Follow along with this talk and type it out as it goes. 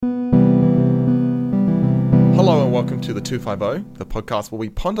welcome to the 250, the podcast where we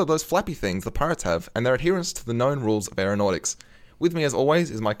ponder those flappy things the pirates have and their adherence to the known rules of aeronautics. With me, as always,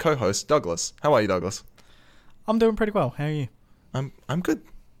 is my co-host, Douglas. How are you, Douglas? I'm doing pretty well. How are you? I'm good.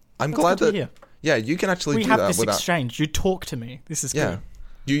 I'm That's glad good to that... hear. Yeah, you can actually We do have that this without... exchange. You talk to me. This is Yeah.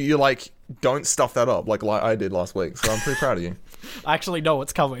 good. You like, don't stuff that up like I did last week, so I'm pretty proud of you. I actually know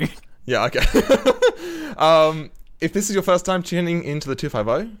what's coming. Yeah, okay. If this is your first time tuning into the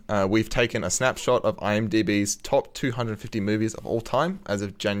 250, we've taken a snapshot of IMDb's top 250 movies of all time as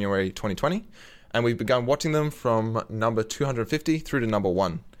of January 2020, and we've begun watching them from number 250 through to number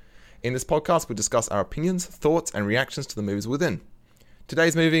 1. In this podcast, we discuss our opinions, thoughts, and reactions to the movies within.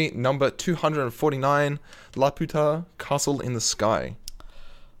 Today's movie, number 249, Laputa, Castle in the Sky.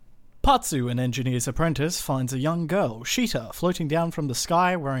 Patsu, an engineer's apprentice, finds a young girl, Sheeta, floating down from the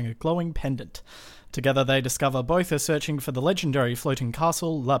sky wearing a glowing pendant. Together they discover both are searching for the legendary floating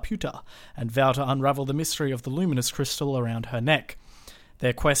castle, Laputa, and vow to unravel the mystery of the luminous crystal around her neck.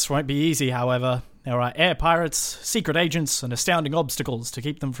 Their quest won't be easy, however. There are air pirates, secret agents, and astounding obstacles to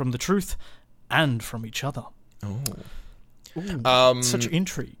keep them from the truth and from each other. Oh. Such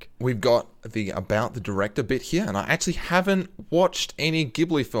intrigue. We've got the about the director bit here, and I actually haven't watched any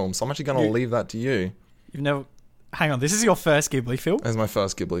Ghibli films, so I'm actually going to leave that to you. You've never... Hang on, this is your first Ghibli film? As my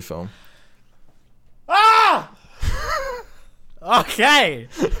first Ghibli film. Ah! Okay.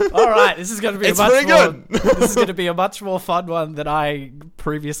 All right. This is going to be This is going to be a much more fun one than I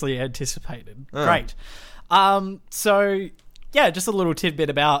previously anticipated. Great. So yeah, just a little tidbit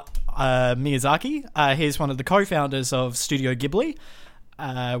about Miyazaki. He's one of the co-founders of Studio Ghibli,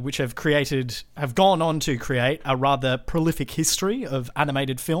 which have gone on to create a rather prolific history of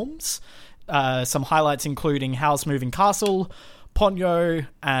animated films. Some highlights including Howl's Moving Castle, Ponyo,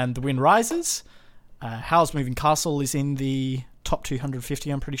 and The Wind Rises. Howl's Moving Castle is in the top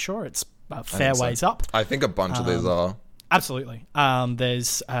 250, I'm pretty sure. It's a fair ways up. I think a bunch of these are. Absolutely.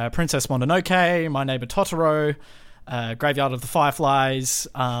 There's Princess Mononoke, My Neighbor Totoro, Graveyard of the Fireflies.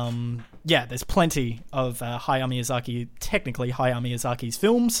 There's plenty of technically Hayao Miyazaki's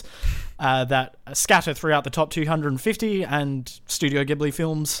films that scatter throughout the top 250 and Studio Ghibli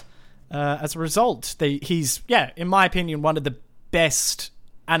films. As a result, he's, in my opinion, one of the best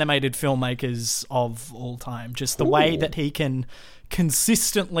animated filmmakers of all time. Just the way that he can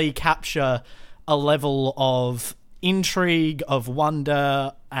consistently capture a level of intrigue, of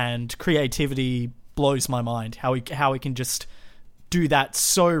wonder, and creativity blows my mind. How he can just do that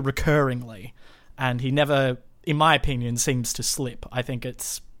so recurringly, and he never, in my opinion, seems to slip. I think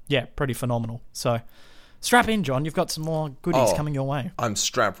it's pretty phenomenal. So strap in, John. You've got some more goodies coming your way. I'm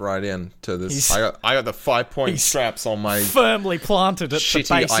strapped right in to this. I got the 5-point straps on my firmly planted at the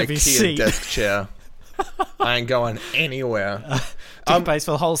base of his seat. Desk chair. I ain't going anywhere. Take base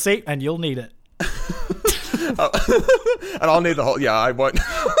for the whole seat, and you'll need it. And I'll need the whole. Yeah, I won't.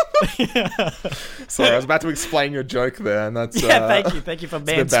 Sorry, I was about to explain your joke there, and that's Thank you for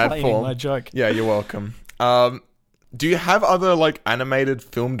mansplaining my joke. Yeah, you're welcome. Do you have other animated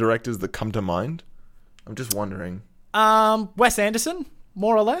film directors that come to mind? I'm just wondering. Wes Anderson,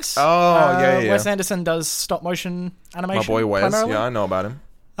 more or less. Oh, yeah. Wes Anderson does stop motion animation. My boy Wes, primarily. yeah, I know about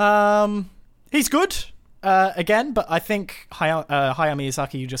him. He's good, again, but I think Hayao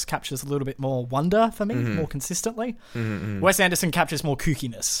Miyazaki just captures a little bit more wonder for me, more consistently. Wes Anderson captures more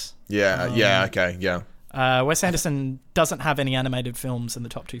kookiness. Wes Anderson doesn't have any animated films in the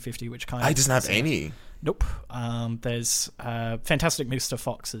top 250, which kind of... He doesn't have any? Nope. There's Fantastic Mr.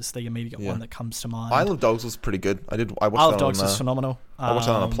 Fox is the immediate one that comes to mind. Isle of Dogs was pretty good. I watched Isle of Dogs was phenomenal. I watched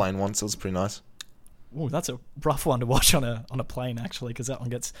that on a plane once. It was pretty nice. Oh, that's a rough one to watch on a plane, actually, because that one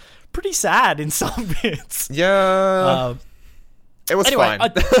gets pretty sad in some bits. Yeah. It was anyway,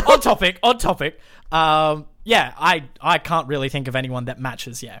 fine. On topic. I can't really think of anyone that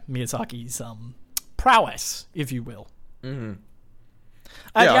matches, Miyazaki's prowess, if you will. Mm-hmm.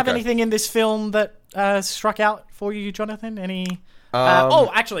 Do you have anything in this film that struck out for you, Jonathan? Any?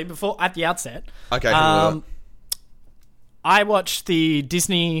 Actually, at the outset, okay. I watched the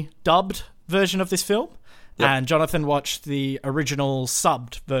Disney dubbed version of this film, and Jonathan watched the original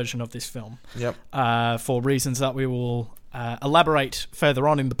subbed version of this film. Yep. For reasons that we will elaborate further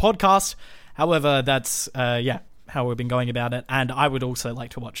on in the podcast. However, that's how we've been going about it, and I would also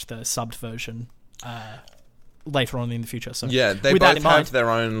like to watch the subbed version later on in the future. So they both have their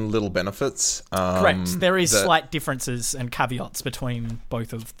own little benefits. Correct. There is slight differences and caveats between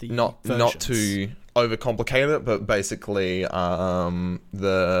both of the versions. Not to overcomplicate it, but basically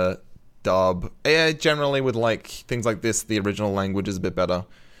the dub, generally with things like this, the original language is a bit better.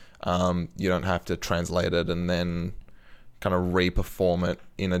 You don't have to translate it and then kind of re-perform it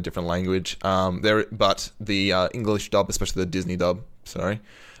in a different language. But the English dub, especially the Disney dub,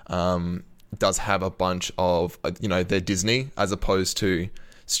 does have a bunch of, they're Disney as opposed to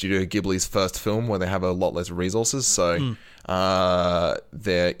Studio Ghibli's first film where they have a lot less resources. So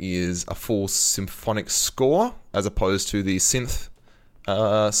there is a full symphonic score as opposed to the synth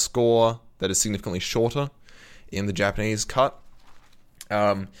score that is significantly shorter in the Japanese cut.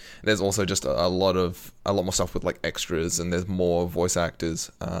 There's also just a lot more stuff with like extras, and there's more voice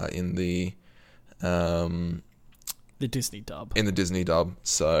actors in the Disney dub. In the Disney dub,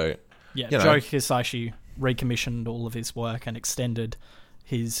 so yeah, Joe Hisaishi recommissioned all of his work and extended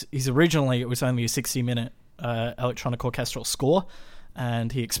his originally it was only a 60-minute electronic orchestral score,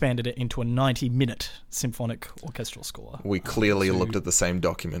 and he expanded it into a 90-minute symphonic orchestral score. We clearly looked at the same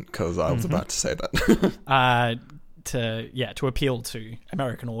document because I was about to say that. To appeal to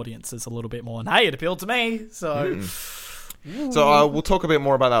American audiences a little bit more, and hey, it appealed to me. So, so we'll talk a bit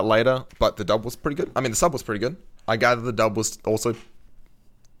more about that later. But the dub was pretty good. I mean, the sub was pretty good. I gather the dub was also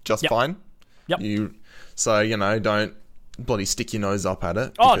just fine. Yep. Don't bloody stick your nose up at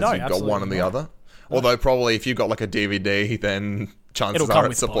it because you've got one or the other. Although probably if you've got like a DVD, then chances are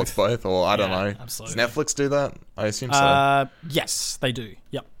it supports both. Or I don't know. Absolutely. Does Netflix do that? I assume so. Yes, they do.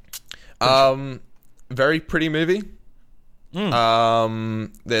 Yep. Very pretty movie.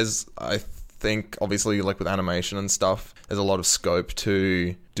 There's, I think, obviously, like with animation and stuff, there's a lot of scope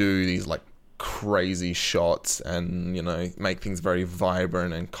to do these like crazy shots and make things very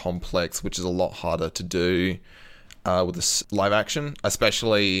vibrant and complex, which is a lot harder to do with this live action,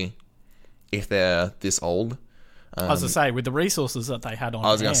 especially if they're this old. I was going to say, with the resources that they had on,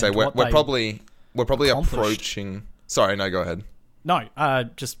 I was going to say we're probably approaching. Sorry, no, go ahead. No,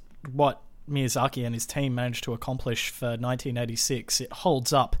 just what Miyazaki and his team managed to accomplish for 1986. It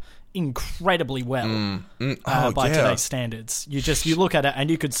holds up incredibly well by today's standards. You look at it and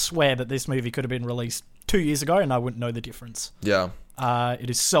you could swear that this movie could have been released 2 years ago and I wouldn't know the difference. Yeah. It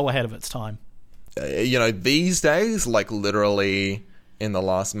is so ahead of its time. These days, like literally in the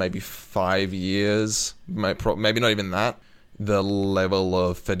last maybe 5 years, maybe not even that, the level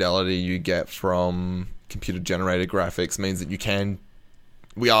of fidelity you get from computer generated graphics means that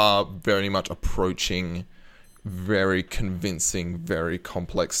we are very much approaching very convincing, very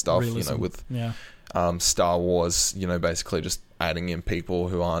complex stuff. Realism. With Star Wars, basically just adding in people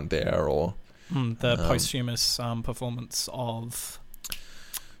who aren't there, or the posthumous performance of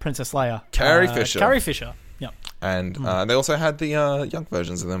Princess Leia, Carrie Fisher. Carrie Fisher, yeah, and they also had the young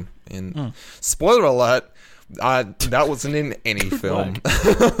versions of them in. Spoiler alert: that wasn't in any film.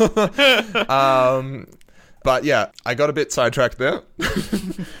 But yeah, I got a bit sidetracked there.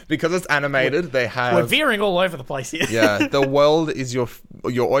 Because it's animated, they have... We're veering all over the place here. Yeah, the world is your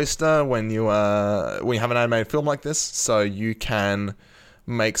oyster when you have an animated film like this, so you can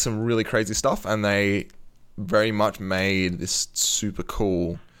make some really crazy stuff, and they very much made this super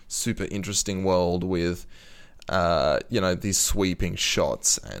cool, super interesting world with, these sweeping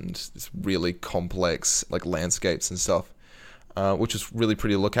shots and this really complex, like, landscapes and stuff, which is really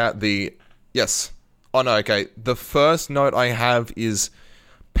pretty to look at. Yes. Oh, no, okay. The first note I have is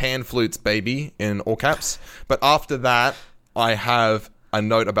pan flutes, baby, in all caps. But after that, I have a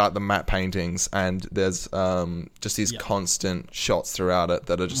note about the matte paintings, and there's just these constant shots throughout it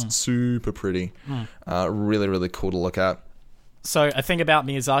that are just super pretty. Really, really cool to look at. So a thing about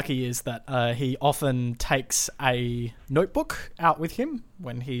Miyazaki is that he often takes a notebook out with him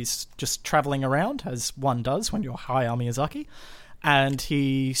when he's just traveling around, as one does when you're Hayao Miyazaki. And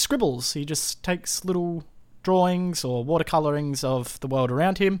he scribbles. He just takes little drawings or watercolorings of the world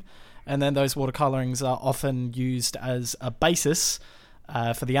around him, and then those watercolorings are often used as a basis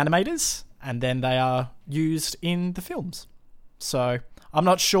for the animators, and then they are used in the films. So I'm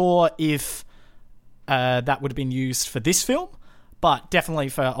not sure if that would have been used for this film, but definitely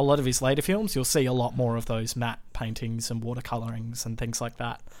for a lot of his later films, you'll see a lot more of those matte paintings and watercolorings and things like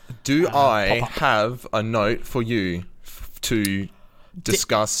that. Do I have a note for you to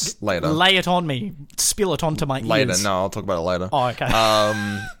discuss later? Lay it on me. Spill it onto my ears. Later. No, I'll talk about it later. Oh, okay.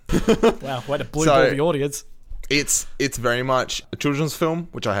 Wow, way to blueball the audience. It's very much a children's film,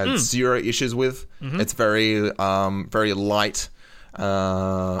 which I had zero issues with. It's very very light.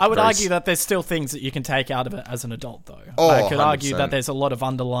 I would argue that there's still things that you can take out of it as an adult, though. I could 100%. argue that there's a lot of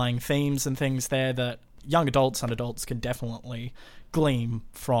underlying themes and things there that young adults and adults can definitely glean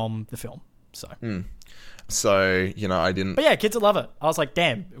from the film. So... So, I didn't... But yeah, kids would love it. I was like,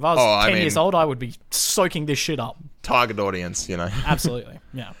 damn, if I was 10 years old, I would be soaking this shit up. Target audience, Absolutely,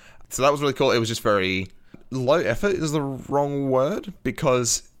 yeah. So that was really cool. It was just very... Low effort is the wrong word,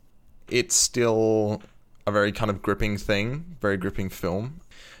 because it's still a very kind of gripping thing, very gripping film.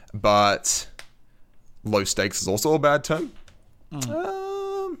 But low stakes is also a bad term.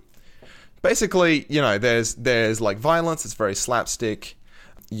 Basically, you know, there's like violence. It's very slapstick.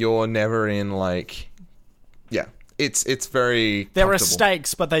 You're never in like, yeah. It's very There are comfortable.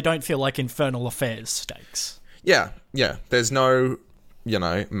 stakes, but they don't feel like Infernal Affairs stakes. Yeah. There's no, you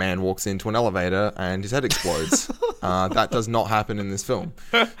know, man walks into an elevator and his head explodes. That does not happen in this film.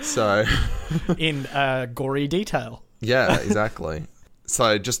 So, In gory detail. yeah, exactly.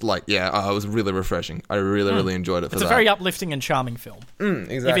 So just like, yeah, it was really refreshing. I really enjoyed it for It's that. a very uplifting and charming film.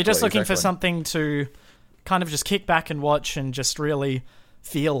 Exactly. If you're just looking for something to kind of just kick back and watch and just really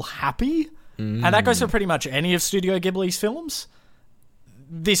feel happy, and that goes for pretty much any of Studio Ghibli's films,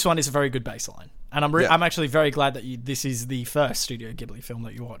 this one is a very good baseline. And I'm actually very glad that this is the first Studio Ghibli film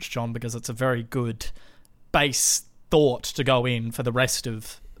that you watched, John, because it's a very good base thought to go in for the rest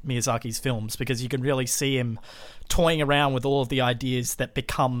of Miyazaki's films, because you can really see him toying around with all of the ideas that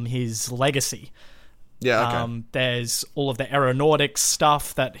become his legacy. Yeah, okay. There's all of the aeronautics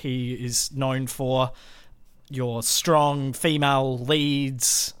stuff that he is known for, your strong female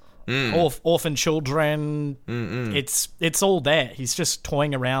leads, orphan children. It's all there. He's just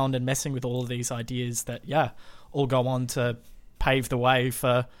toying around and messing with all of these ideas that, all go on to pave the way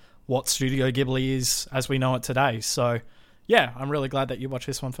for what Studio Ghibli is as we know it today. So, yeah, I'm really glad that you watched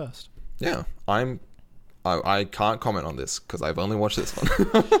this one first. Yeah, I can't comment on this because I've only watched this one.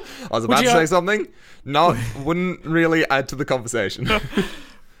 I was about to say something. No, wouldn't really add to the conversation.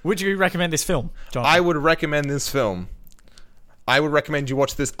 Would you recommend this film, John? I would recommend this film. I would recommend you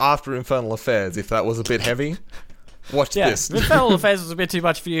watch this after Infernal Affairs if that was a bit heavy. Watch this. Infernal Affairs was a bit too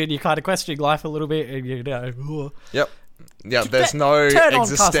much for you and you're kind of questioning life a little bit. And you know, Yep. Yeah, there's no turn on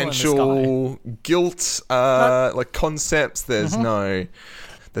existential guilt like concepts. There's no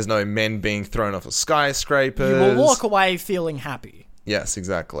men being thrown off of skyscrapers. You will walk away feeling happy. Yes,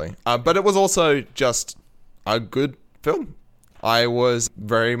 exactly. But it was also just a good film. I was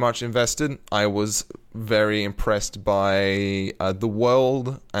very much invested. I was very impressed by the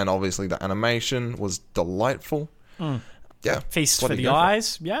world, and obviously the animation was delightful. Yeah, Feast for the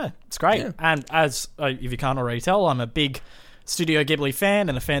eyes. Yeah, it's great. Yeah. And as if you can't already tell, I'm a big Studio Ghibli fan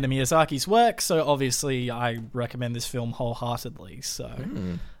and a fan of Miyazaki's work, so obviously I recommend this film wholeheartedly. So,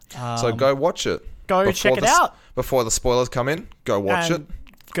 so go watch it. Go check it out before the spoilers come in. Go watch it,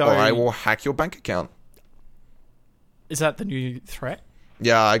 or I will hack your bank account. Is that the new threat?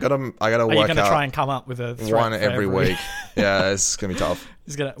 Yeah, I gotta work out. Are you gonna try and come up with a threat one every week? Yeah, it's gonna be tough.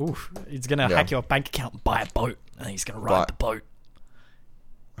 He's gonna hack your bank account and buy a boat, and he's gonna ride the boat.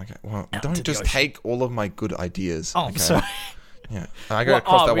 Okay, well, don't just take all of my good ideas. Oh, okay? I'm sorry. Yeah, I gotta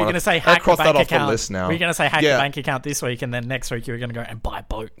cross that one. We're gonna say hack the bank off account. The list now. We're gonna say hack the bank account this week, and then next week you're gonna go and buy a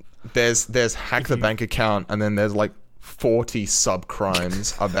boat. There's hack the bank account, and then there's like 40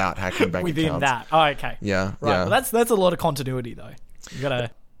 sub-crimes about hacking bank within accounts. that. Oh, okay. Yeah, right. yeah. Well, that's a lot of continuity, though. You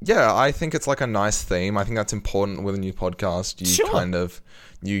gotta. Yeah, I think it's like a nice theme. I think that's important with a new podcast. You kind of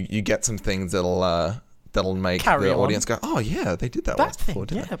you get some things that'll make the audience go, "Oh yeah, they did that once before,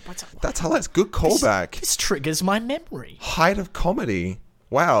 didn't they?" That's hilarious. Good callback. This triggers my memory. Height of comedy.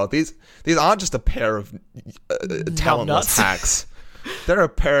 Wow, these aren't just a pair of talentless hacks. They're a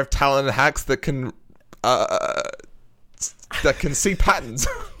pair of talented hacks that can see patterns.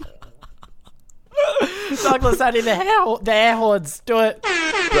 Douglas, add in the air horns. Do it.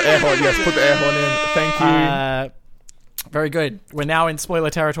 The air horn, yes. Put the air horn in. Thank you. Very good. We're now in spoiler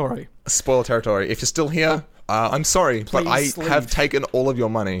territory. Spoiler territory. If you're still here, I'm sorry, but I have taken all of your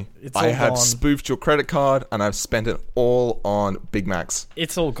money. I have spoofed your credit card, and I've spent it all on Big Macs.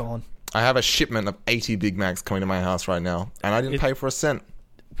 It's all gone. I have a shipment of 80 Big Macs coming to my house right now, and I didn't pay for a cent.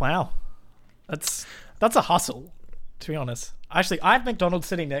 Wow. That's a hustle, to be honest. Actually, I have McDonald's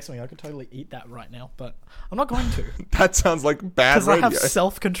sitting next to me. I could totally eat that right now, but I'm not going to. That sounds like bad radio. Because I have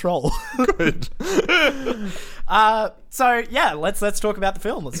self-control. Good. So, yeah, let's talk about the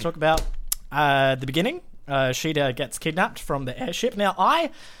film. Let's talk about the beginning. Sheeta gets kidnapped from the airship. Now,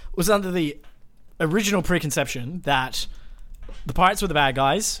 I was under the original preconception that the pirates were the bad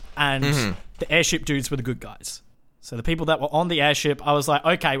guys and the airship dudes were the good guys. So the people that were on the airship, I was like,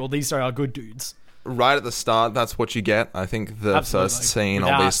 okay, well, these are our good dudes. Right at the start, that's what you get. I think the first scene,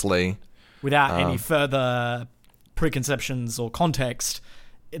 obviously... Without any further preconceptions or context,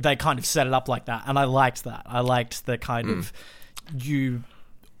 they kind of set it up like that. And I liked that. I liked the kind of... You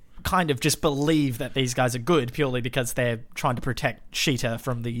kind of just believe that these guys are good purely because they're trying to protect Sheeta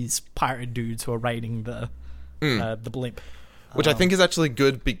from these pirate dudes who are raiding the blimp. Which I think is actually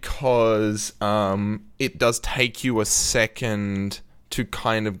good because it does take you a second to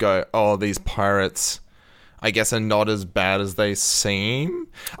kind of go, oh, these pirates, I guess, are not as bad as they seem.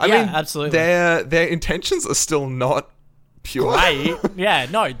 I Yeah, mean, absolutely. Their intentions are still not pure. Right. Yeah,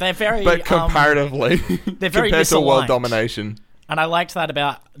 no, they're very... But comparatively, they're very compared to world misaligned. domination. And I liked that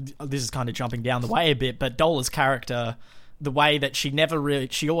about... This is kind of jumping down the way a bit, but Dola's character, the way that she never really...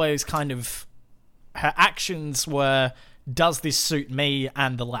 She always kind of... Her actions were, does this suit me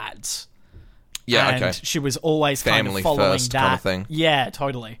and the lads? Yeah, and okay. she was always kind Family of following first that kind of thing. Yeah,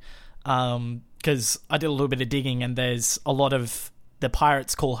 totally. Because I did a little bit of digging, and there's a lot of the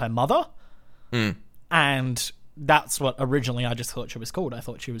pirates call her mother, and that's what originally I just thought she was called. I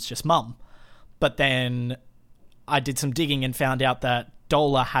thought she was just mum, but then I did some digging and found out that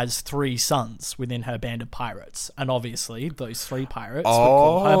Dola has 3 sons within her band of pirates, and obviously those 3 pirates would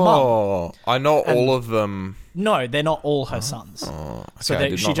call her mum. Oh, I know all of them. No, they're not all her sons. So I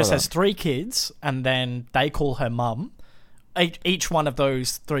did she not just know has that. 3 kids, and then they call her mum. Each one of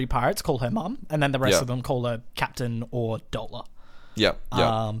those 3 pirates call her mum, and then the rest Yeah. of them call her captain or Dola. Yep.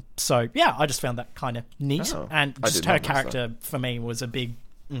 So yeah, I just found that kind of neat, Oh, and I just did her not notice character for me was a big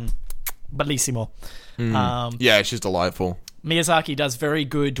bellissimo. Yeah, she's delightful. Miyazaki does very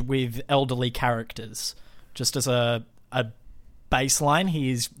good with elderly characters. Just as a baseline, he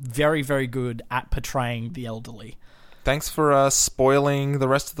is very, very good at portraying the elderly. Thanks for spoiling the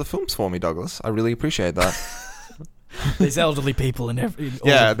rest of the films for me, Douglas. I really appreciate that. There's elderly people in every...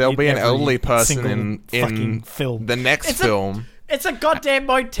 Yeah, there'll be an every elderly person single in fucking film. the next It's film. It's a goddamn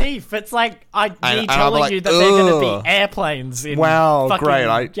motif. It's like me and I'll be telling like, you that they're going to "Ugh." be airplanes in Wow, fucking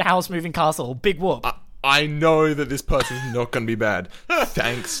great, House Moving Castle. Big whoop. I know that this person's not going to be bad.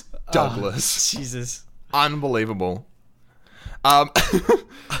 Thanks, Douglas. Jesus. Unbelievable.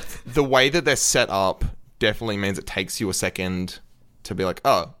 The way that they're set up definitely means it takes you a second to be like,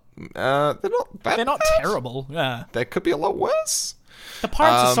 oh, they're not that They're not bad. terrible. Yeah. They could be a lot worse. The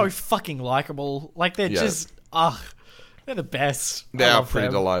pirates are so fucking likable. Like, they're Yeah. just... they're the best. They I are love pretty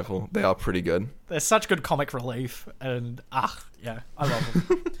them. delightful. They are pretty good. They're such good comic relief. And, yeah, I love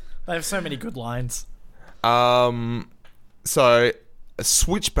them. They have so many good lines. So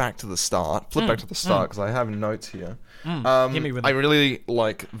switch back to the start. Flip back to the start because I have notes here. Hit me with I it. really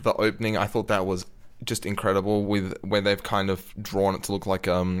like the opening. I thought that was just incredible with where they've kind of drawn it to look like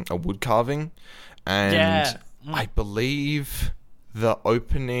a wood carving, and Yeah. I believe the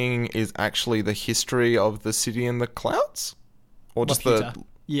opening is actually the history of the city in the clouds, or just Laputa. the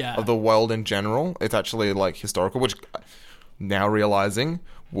Yeah. of the world in general. It's actually like historical, which now realizing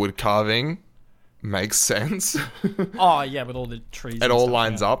wood carving makes sense. Oh, yeah, with all the trees. It and all stuff,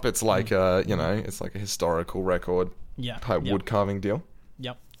 lines yeah. up. It's like it's like a historical record Yeah. type yep. wood carving deal.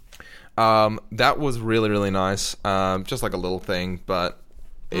 Yep. That was really, really nice. Just like a little thing, but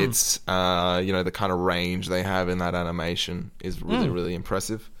it's the kind of range they have in that animation is really, really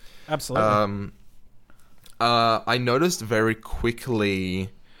impressive. Absolutely. I noticed very quickly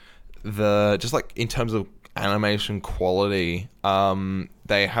just like in terms of animation quality,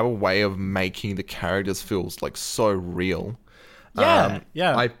 they have a way of making the characters feel like so real. Yeah,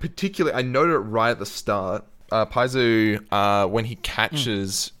 yeah. I noted it right at the start. Paizu, when he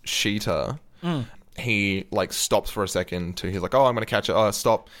catches Sheeta, he like stops for a second he's like, oh, I'm going to catch her. Oh,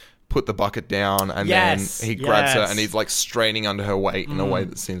 stop. Put the bucket down, and Yes, then he grabs her yes. and he's like straining under her weight in a way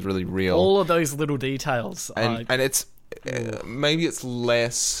that seems really real. all of those little details. and it's maybe it's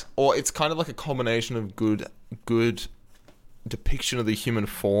less, or it's kind of like a combination of good depiction of the human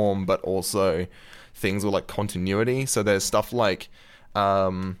form, but also things with like continuity. So there's stuff like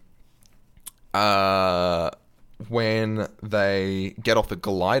when they get off the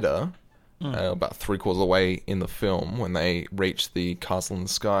glider, about 3/4 of the way in the film, when they reach the castle in the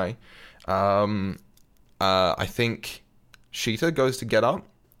sky, I think Sheeta goes to get up,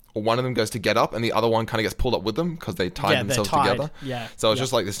 or one of them goes to get up, and the other one kind of gets pulled up with them because they tied Yeah, they're themselves tied. together. Yeah. So it's Yeah.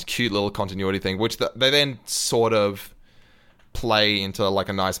 just like this cute little continuity thing, which they then sort of play into like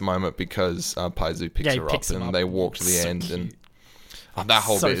a nice moment because Paizu picks Yeah, he her picks up him and up. they walk to the So end, cute. and that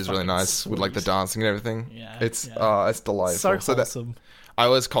whole So bit is really fucking nice with like the sweet. dancing and everything. Yeah, it's yeah. it's delightful. so that wholesome. I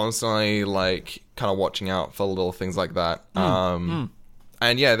was constantly like kind of watching out for little things like that.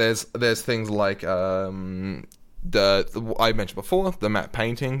 And yeah, there's things like the I mentioned before, the matte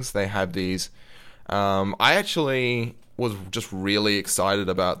paintings. They have these. I actually was just really excited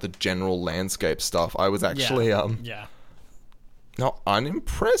about the general landscape stuff. I was actually yeah. not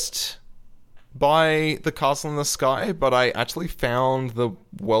unimpressed by the castle in the sky, but I actually found the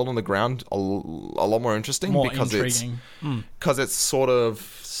world on the ground a lot more interesting More because intriguing. it's sort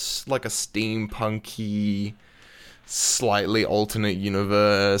of like a steampunky, slightly alternate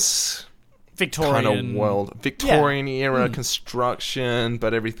universe Victorian kind of world, Victorian era construction,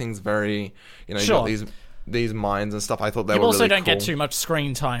 but everything's very, you Sure. got these mines and stuff. I thought they You were also really don't cool. get too much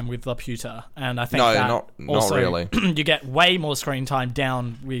screen time with Laputa, and I think No, that not also, really. you get way more screen time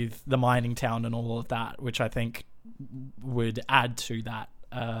down with the mining town and all of that, which I think would add to that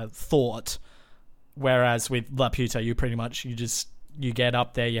thought. Whereas with Laputa, you get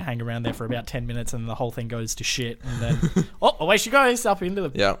up there, you hang around there for about 10 minutes, and the whole thing goes to shit, and then away she goes up into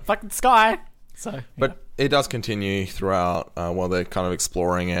the fucking sky. So, but it does continue throughout while they're kind of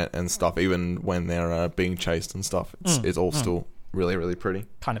exploring it and stuff. Even when they're being chased and stuff, it's all still really, really pretty.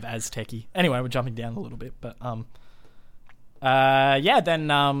 Kind of Aztec-y. Anyway, we're jumping down a little bit, but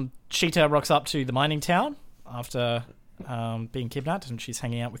then Cheetah rocks up to the mining town after being kidnapped, and she's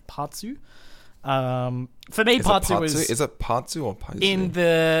hanging out with Patsu. For me, Patsu was... Is it Patsu or Paizu? In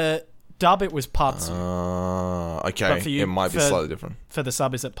the dub, it was Patsu. Okay. But for you, it might be slightly different. For the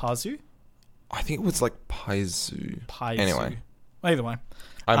sub, is it Pazu? I think it was like Paizu. Anyway. Either way.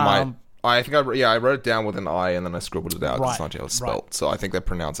 I think I wrote it down with an I and then I scribbled it out because it's not how it's spelled. Right. So I think they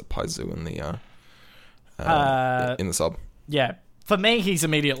pronounce it Paizu in the sub. Yeah. For me, he's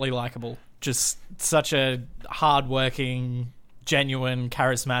immediately likable. Just such a hardworking, genuine,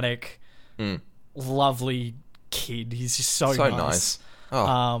 charismatic, lovely kid. He's just so nice.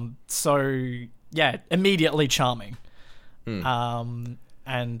 Oh. Immediately charming.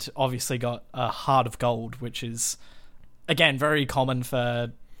 And obviously got a heart of gold, which is, again, very common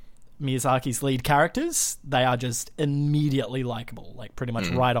for Miyazaki's lead characters. They are just immediately likable, like pretty much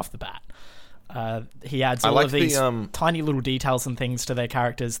right off the bat. He adds all of these tiny little details and things to their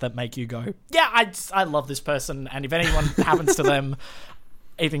characters that make you go, yeah, I love this person, and if anyone happens to them,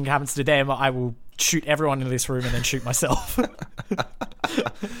 anything happens to them, I will shoot everyone in this room and then shoot myself.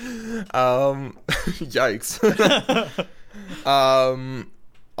 Yikes.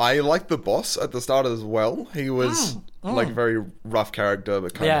 I liked the boss at the start as well. He was like a very rough character,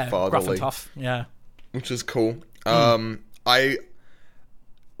 but kind of fatherly. Rough and tough. Yeah, which is cool. I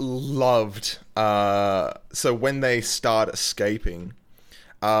loved. So when they start escaping,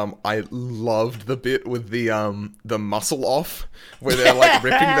 I loved the bit with the muscle off where they're like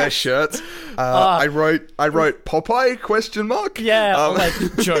ripping their shirts. I wrote Popeye ? Yeah, like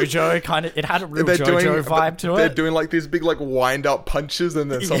JoJo kind of. It had a real JoJo vibe to it. They're doing like these big like wind up punches,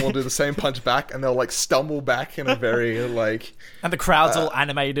 and then someone will do the same punch back, and they'll like stumble back in a very like. And the crowd's all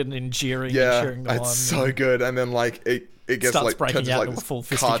animated and jeering and cheering them on. It's so good, and then like it gets starts like breaking turns out into into full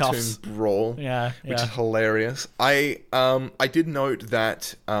like cartoon fisticuffs. brawl, which is hilarious. I did note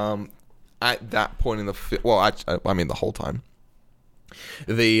that at that point in the I mean the whole time,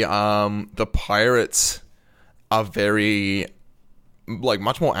 the pirates are very like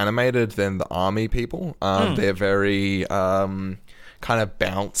much more animated than the army people. They're very kind of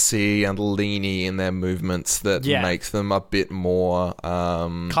bouncy and leany in their movements that makes them a bit more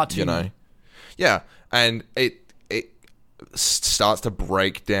cartoon. And it starts to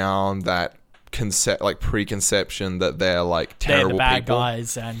break down that preconception that they're like terrible they're the bad people.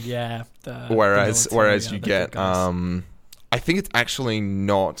 guys, and whereas you get I think it's actually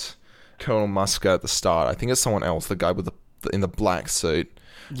not Colonel Muska at the start. I think it's someone else, the guy with in the black suit.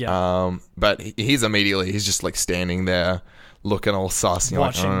 But he's just like standing there looking all sus,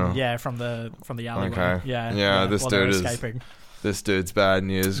 watching like, from the alleyway. Okay. This dude's bad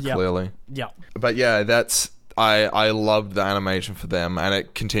news, clearly. But yeah, I loved the animation for them, and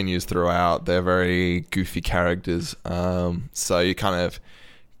it continues throughout. They're very goofy characters, so you're kind of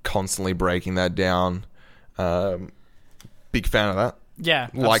constantly breaking that down. Big fan of that. Yeah,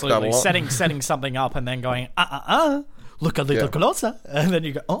 like absolutely. that a lot. Setting something up and then going, look a little closer, and then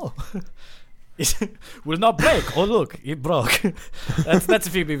you go, oh, it will not break. Oh, look, it broke. That's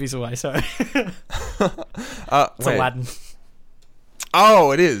a few movies away. Sorry, it's Aladdin.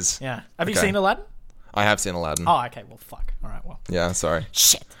 Oh, it is. Yeah, have you seen Aladdin? I have seen Aladdin. Oh, okay. Well, fuck. All right. Well. Yeah. Sorry.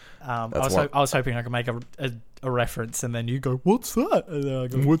 Shit. I was hoping I could make a reference, and then you go, "What's that?" And then I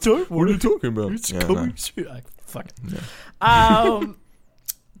go, "What's that? What are you talking about?" It's coming soon. Fuck it. Yeah.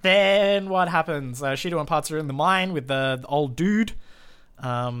 Then what happens? Shido and Patsu are in the mine with the old dude.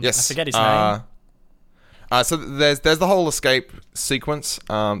 Yes. I forget his name. So there's the whole escape sequence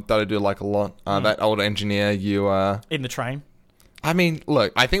that I do like a lot. That old engineer in the train. I mean,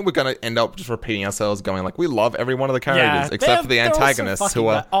 look, I think we're going to end up just repeating ourselves, going like, we love every one of the characters except for the antagonists who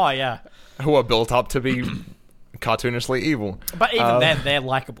are built up to be cartoonishly evil. But even then, they're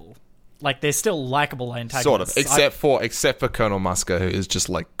likable. Like, they're still likable antagonists. Sort of, except for Colonel Muska, who is just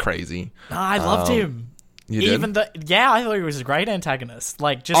like crazy. I loved him. You did? I thought he was a great antagonist.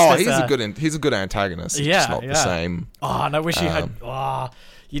 Like, just he's a good antagonist. It's just not the same. Oh, and I wish you had.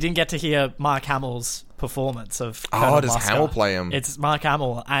 You didn't get to hear Mark Hamill's performance of Colonel does Muska. Hamill play him? It's Mark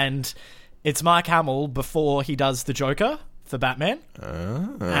Hamill, and It's Mark Hamill before he does the Joker for Batman.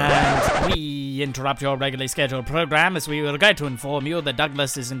 And we interrupt your regularly scheduled program as we will go to inform you that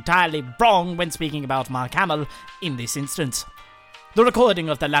Douglas is entirely wrong when speaking about Mark Hamill in this instance. The recording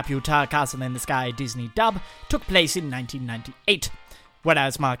of the Laputa Castle in the Sky Disney dub took place in 1998,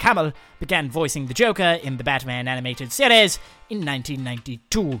 whereas Mark Hamill began voicing the Joker in the Batman animated series in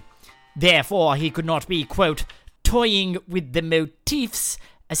 1992. Therefore, he could not be, quote, toying with the motifs,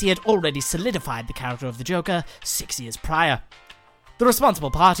 as he had already solidified the character of the Joker 6 years prior. The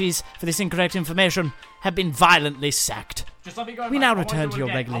responsible parties for this incorrect information have been violently sacked. We now return to your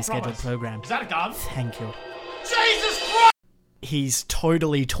regularly scheduled program. Is that a gun? Thank you. Jesus Christ! He's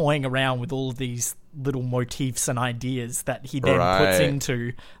totally toying around with all of these little motifs and ideas that he then puts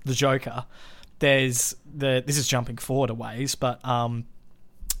into the Joker. This is jumping forward a ways, but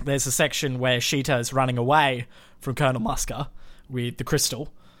there's a section where Sheeta is running away from Colonel Musker with the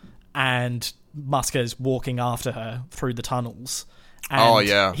crystal, and Musker is walking after her through the tunnels.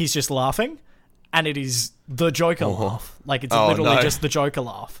 And he's just laughing, and it is the Joker laugh. Like, it's literally just the Joker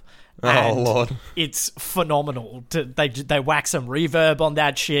laugh. And Lord. It's phenomenal. They whack some reverb on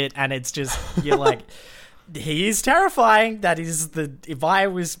that shit, and it's just, you're like, he is terrifying. That is if I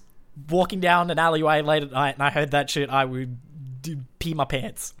was walking down an alleyway late at night and I heard that shit, I would pee my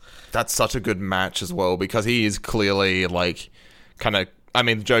pants. That's such a good match as well, because he is clearly, like, kind of, I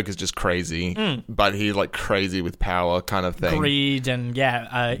mean, the Joker's just crazy, but he's, like, crazy with power kind of thing. Greed, and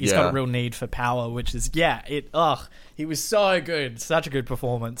he's got a real need for power, which is, he was so good. Such a good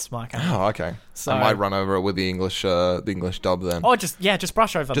performance, Mark. Oh, okay. So, I might run over it with the English dub then. Oh, just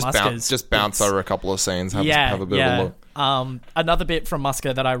brush over Musker's. Just bounce over a couple of scenes, have a bit of a look. Another bit from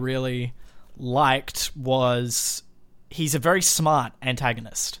Musker that I really liked was he's a very smart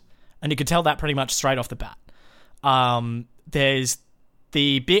antagonist, and you can tell that pretty much straight off the bat. There's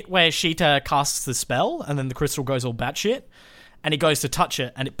the bit where Sheeta casts the spell, and then the crystal goes all batshit, and he goes to touch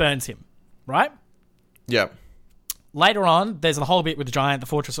it, and it burns him, right? Yeah. Later on, there's a whole bit with the giant, the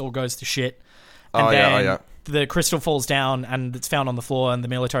fortress all goes to shit, and the crystal falls down, and it's found on the floor, and the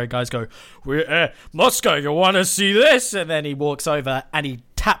military guys go, Musker, you want to see this? And then he walks over, and he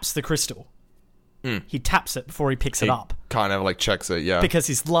taps the crystal. He taps it before he picks it up. Kind of, like, checks it, yeah. Because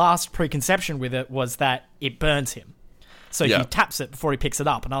his last preconception with it was that it burns him. So he taps it before he picks it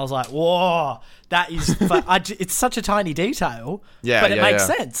up, and I was like, "Whoa, that is!" It's such a tiny detail, but it makes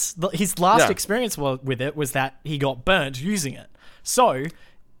sense. His last experience with it was that he got burnt using it. So,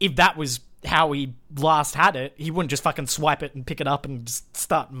 if that was how he last had it, he wouldn't just fucking swipe it and pick it up and just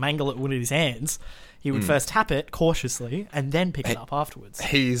start mangle it with his hands. He would first tap it cautiously and then pick it up afterwards.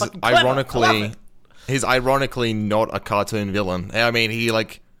 He's ironically not a cartoon villain. I mean, he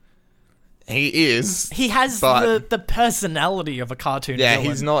is. He has the personality of a cartoon villain.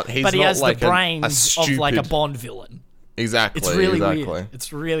 He's not. But he has like the brains of like a Bond villain. Exactly. It's really weird.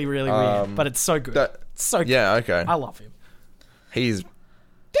 It's really, really weird. But it's so good. Yeah. Okay. I love him. He's.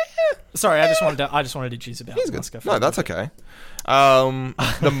 Sorry, I just wanted to choose about Musker. No, that's okay.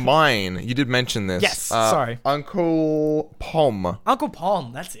 The mine. You did mention this. Yes. Sorry. Uncle Pom. Uncle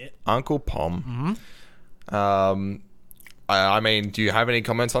Pom. That's it. Uncle Pom. Mm-hmm. I mean, do you have any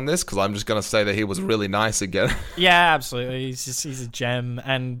comments on this? Because I'm just going to say that he was really nice again. Yeah, absolutely. He's a gem.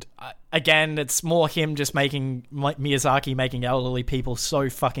 And again, it's more him just making Miyazaki making elderly people so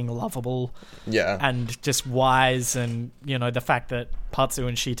fucking lovable. Yeah. And just wise. And, the fact that Patsu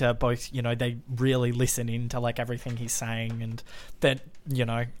and Sheeta both, they really listen into like everything he's saying. And that,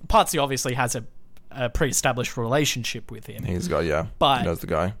 Patsu obviously has a pre-established relationship with him. He's got, but he knows the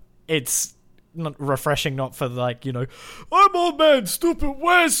guy. It's not refreshing, not for like, I'm old man stupid,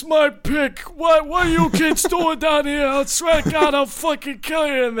 where's my pick? What are you kids doing down here? I swear to God, I'll fucking kill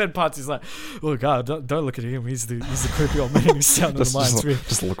you. And then Patsy's like, oh God, don't look at him. He's the creepy old man who's sounding the minds.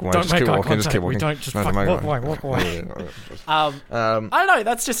 Just look away. Don't just make keep eye walking. contact. Just keep walking. We don't just walk away. I don't know.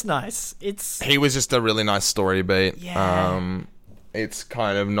 That's just nice. He was just a really nice story beat. Yeah. It's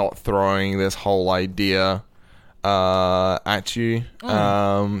kind of not throwing this whole idea at you.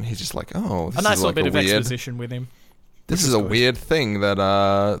 He's just like, this a nice is little like bit of exposition with him. This is a weird thing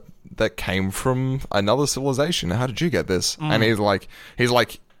that came from another civilization. How did you get this? And he's like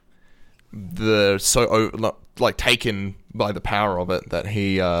taken by the power of it that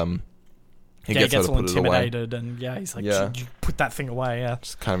he gets all to put intimidated, it away. and he's like, you put that thing away. Yeah,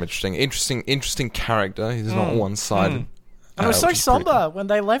 it's kind of interesting character. He's not one-sided. And it was so somber when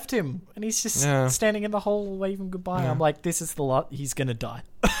they left him, and he's just standing in the hole waving goodbye. I'm like, this is the lot. He's gonna die.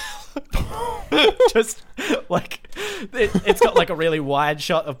 Just like It's got like a really wide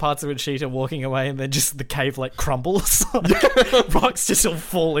shot of Parts and Cheetah walking away, and then just the cave like crumbles. Rocks just all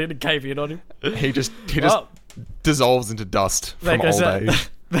fall in and cave in on him. He just dissolves into dust from old age.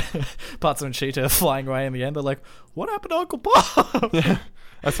 Parts and Cheetah flying away in the end. They're like, "What happened to Uncle Bob?" Yeah.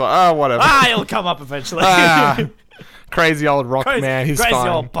 That's like, whatever. He'll come up eventually. Crazy old rock man. He's crazy fine.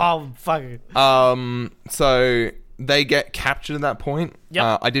 old Bob. Fucking. So they get captured at that point.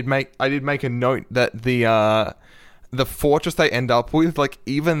 Yep. I did make a note that the fortress they end up with, like,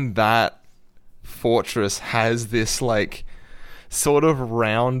 even that fortress has this like sort of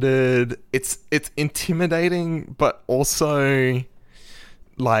rounded. It's intimidating, but also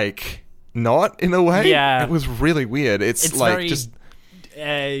like not in a way. Yeah. It was really weird. It's like very, just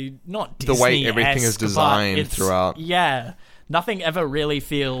not the way everything is designed throughout. Yeah, nothing ever really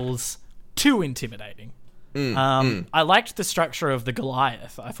feels too intimidating. I liked the structure of the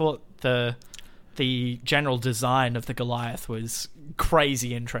Goliath. I thought the general design of the Goliath was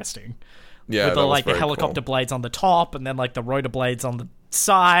crazy interesting. Yeah, with that was like the very helicopter cool. blades on the top, and then like the rotor blades on the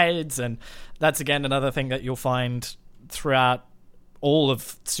sides, and that's again another thing that you'll find throughout all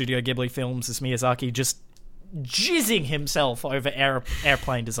of Studio Ghibli films is Miyazaki just jizzing himself over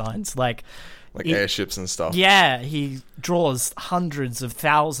airplane designs, like airships and stuff. Yeah, he draws hundreds of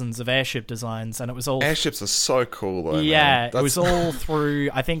thousands of airship designs, and it was all Airships are so cool, though. yeah. Man. It was all through.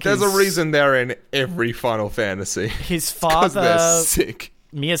 I think There's a reason they're in every Final Fantasy. His Because they're father, sick.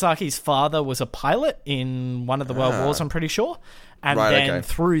 Miyazaki's father, was a pilot in one of the World Wars. I'm pretty sure, and Right, then okay.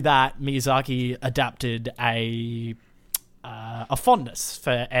 through that, Miyazaki adapted a fondness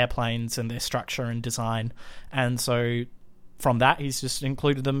for airplanes and their structure and design, and so from that he's just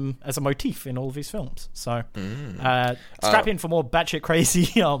included them as a motif in all of his films. So strap in for more batshit crazy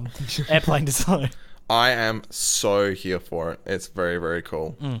airplane design. I am so here for it. It's very, very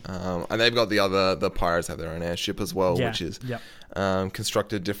cool. And they've got the pirates have their own airship as well, Yeah. which is Yep.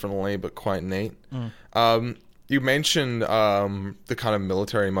 constructed differently but quite neat. You mentioned the kind of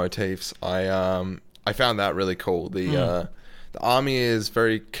military motifs. I found that really cool. The army is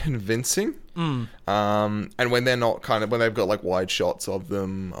very convincing. And when they're not when they've got like wide shots of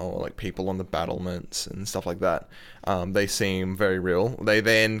them or like people on the battlements and stuff like that, they seem very real. They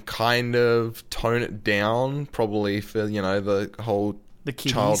then kind of tone it down, probably for, the whole The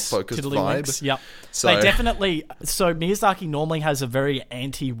kiddies, child-focused tiddlywinks, vibe. Yep. So They definitely. So Miyazaki normally has a very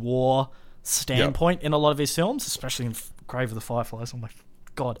anti-war standpoint in a lot of his films, especially in Grave of the Fireflies. Oh my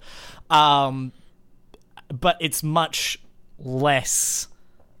god! But it's much less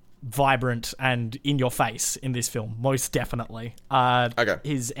vibrant and in your face in this film, most definitely. Okay.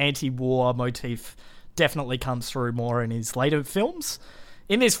 His anti-war motif definitely comes through more in his later films.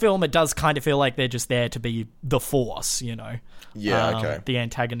 In this film, it does kind of feel like they're just there to be the force, Yeah, okay. the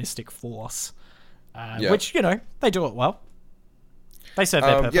antagonistic force, Yeah. which they do it well. They serve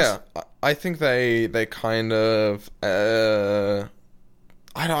their purpose. Yeah, I think they kind of.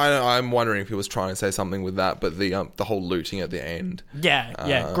 I'm wondering if he was trying to say something with that, but the whole looting at the end,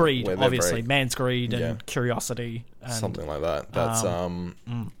 Yeah, greed, where they're obviously, very- man's greed and Yeah. curiosity, and something like that. That's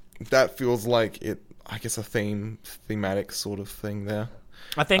that feels like it. I guess a thematic sort of thing there.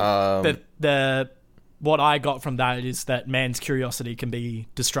 I think the what I got from that is that man's curiosity can be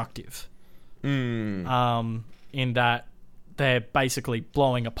destructive. In that they're basically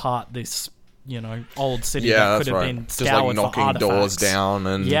blowing apart this, old city Yeah, that that's could have right. been Just scoured like knocking for artifacts. doors down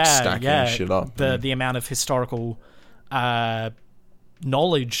and stacking shit up. The amount of historical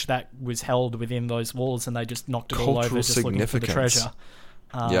knowledge that was held within those walls, and they just knocked it all over, Cultural just looking for the significance. treasure.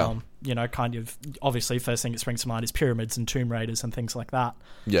 Kind of obviously first thing that springs to mind is pyramids and tomb raiders and things like that.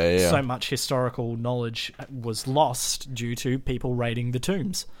 Yeah. So much historical knowledge was lost due to people raiding the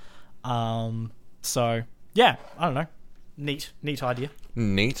tombs. So yeah, I don't know. Neat idea.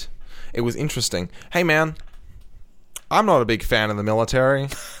 Neat. It was interesting. Hey, man, I'm not a big fan of the military,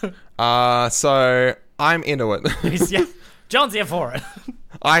 so I'm into it. Yeah, John's here for it.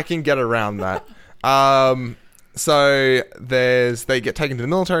 I can get around that. So they get taken to the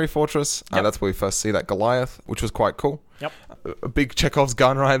military fortress. Yep. That's where we first see that Goliath, which was quite cool. Yep. A big Chekhov's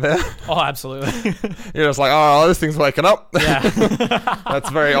gun right there. Oh, absolutely. You're just like, oh, this thing's waking up. Yeah. That's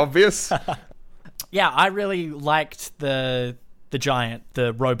very obvious. Yeah, I really liked the giant,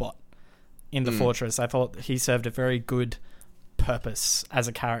 the robot in the fortress. I thought he served a very good purpose as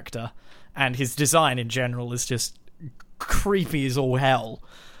a character, and his design in general is just creepy as all hell.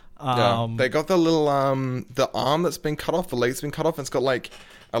 They got the little the arm that's been cut off, the leg's been cut off, and it's got like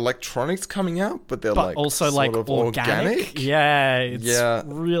electronics coming out, but they're like also sort like of organic. Yeah, it's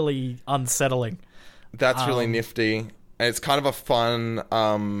really unsettling. That's really nifty, and it's kind of a fun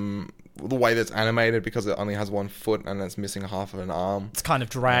the way that's animated, because it only has one foot and it's missing half of an arm. It's kind of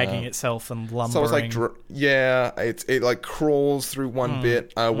dragging itself and lumbering. So it's like, it like crawls through one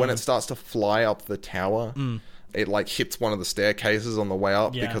bit. When it starts to fly up the tower, it like hits one of the staircases on the way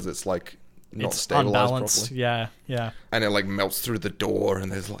up because it's like not stabilized properly. Yeah. And it like melts through the door,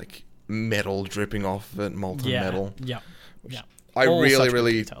 and there's like metal dripping off of it, molten metal. Yeah. I All really, such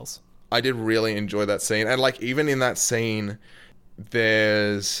really, details. I did really enjoy that scene. And like, even in that scene,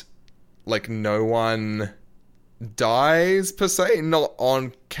 there's like no one dies per se, not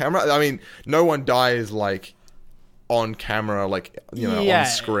on camera. I mean, no one dies like on camera, like, you know, on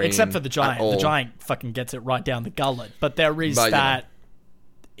screen. Except for the giant. The giant fucking gets it right down the gullet. But there is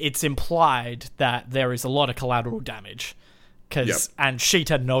it's implied that there is a lot of collateral damage. And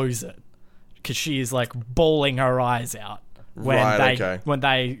Sheeta knows it, because she is like bawling her eyes out when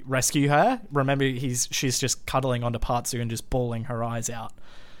they rescue her. Remember, she's just cuddling onto Patsu and just bawling her eyes out.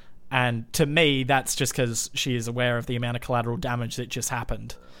 And to me, that's just because she is aware of the amount of collateral damage that just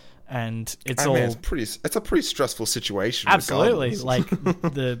happened. And it's it's a pretty stressful situation. Absolutely. Like,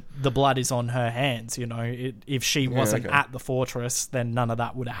 the blood is on her hands, you know. If she wasn't at the fortress, then none of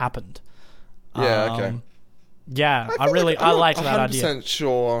that would have happened. Yeah, I liked that idea. I'm 100%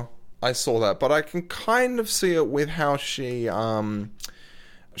 sure I saw that, but I can kind of see it with how she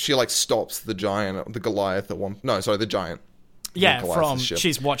like stops the giant, the Goliath at one. No, sorry, the giant. Yeah,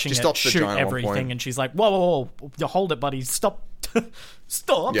 she's watching it shoot everything, and she's like, "Whoa, hold it, buddy, stop,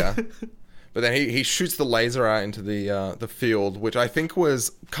 stop." Yeah, but then he shoots the laser out into the field, which I think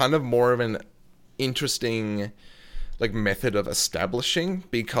was kind of more of an interesting like method of establishing,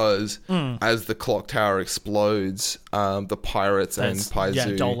 because as the clock tower explodes, the pirates and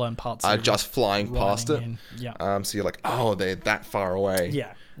Paizu Dola and Patsu are just flying past it. So you're like, oh, they're that far away.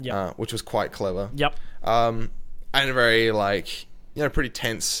 Which was quite clever. And a very like, you know, pretty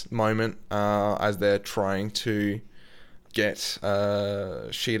tense moment as they're trying to get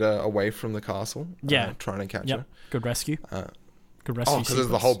Sheeta away from the castle. Trying to catch her. Good rescue. Good rescue. Because there's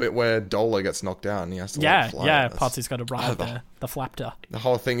the whole bit where Dola gets knocked out and he has to fly. Patsu's got to ride the flapter. The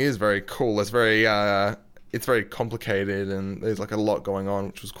whole thing is very cool. It's very complicated, and there's like a lot going on,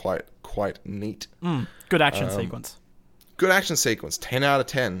 which was quite neat. Good action sequence. Good action sequence. 10 out of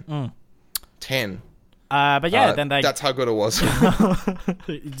 10. 10. But yeah, then that's how good it was.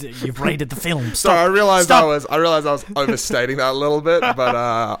 You've rated the film. So I realized I was overstating that a little bit,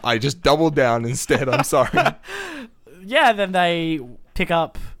 but I just doubled down instead. I'm sorry. Yeah, then they pick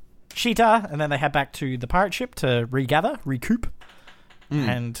up Sheeta, and then they head back to the pirate ship to recoup.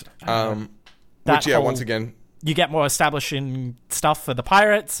 And once again, you get more establishing stuff for the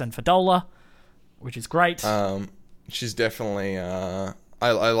pirates and for Dola, which is great. She's definitely.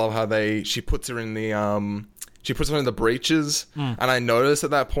 I love how she puts her in the breeches, and I noticed at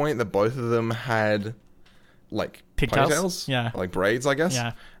that point that both of them had like ponytails, like braids, I guess.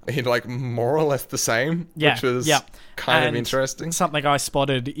 In like more or less the same, which was kind of interesting. Something I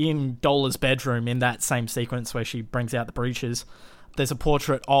spotted in Dola's bedroom in that same sequence where she brings out the breeches. There's a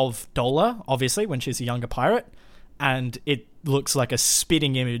portrait of Dola, obviously, when she's a younger pirate, and it looks like a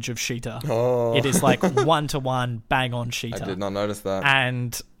spitting image of Sheeta. Oh. It is like 1-to-1 bang on Sheeta. I did not notice that.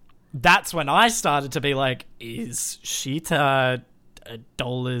 And that's when I started to be like, is Sheeta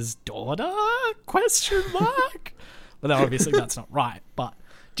Dola's daughter? Question mark. But then obviously that's not right. But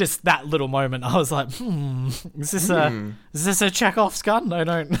just that little moment, I was like, is this a Chekhov's gun? I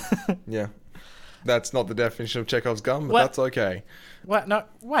don't. Yeah. That's not the definition of Chekhov's gun, but that's okay. What? No,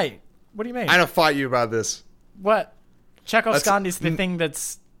 wait. What do you mean? I'm going to fight you about this. What? Chekhov's gun is the thing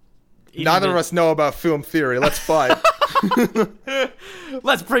that's... Neither of us know about film theory. Let's fight.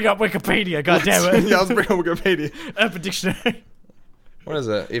 Let's bring up Wikipedia, goddammit. Yeah, let's bring up Wikipedia. Urban Dictionary. What is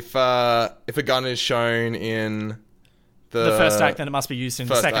it? If a gun is shown in the first act, then it must be used in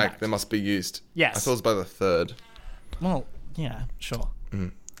the second act. Then it must be used. Yes. I thought it was by the third. Well, yeah, sure.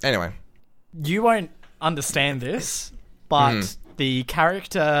 Anyway. You won't understand this, but the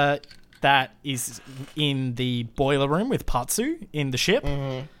character that is in the boiler room with Patsu in the ship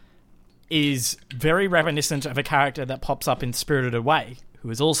is very reminiscent of a character that pops up in Spirited Away, who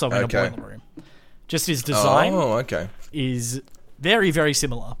is also in a boiler room. Just his design is very, very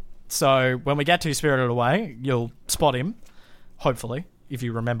similar. So when we get to Spirited Away, you'll spot him, hopefully, if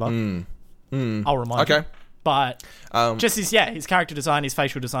you remember. I'll remind you. But just his character design, his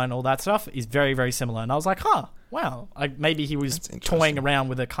facial design, all that stuff is very, very similar. And I was like, wow. Maybe he was toying around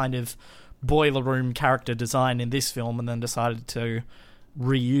with a kind of boiler room character design in this film and then decided to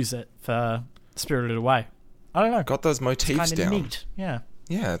reuse it for Spirited Away. I don't know. Got those motifs down. Neat. Yeah.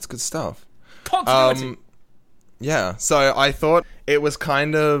 Yeah, it's good stuff. Continuity. Yeah, so I thought it was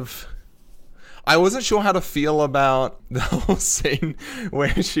kind of I wasn't sure how to feel about the whole scene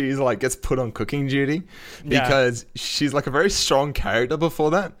where she's like gets put on cooking duty because she's like a very strong character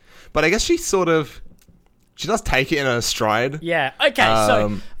before that. But I guess she does take it in her stride. Yeah. Okay.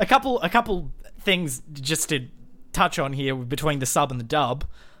 So a couple things just to touch on here between the sub and the dub.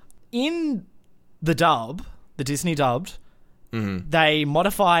 In the dub, the Disney dubbed, they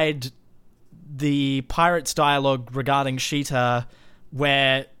modified the pirate's dialogue regarding Sheeta,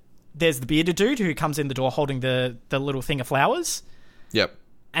 where there's the bearded dude who comes in the door holding the little thing of flowers. Yep.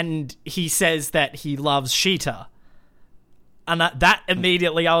 And he says that he loves Sheeta. And that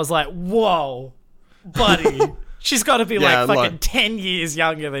immediately I was like, whoa, buddy. She's got to be like fucking 10 years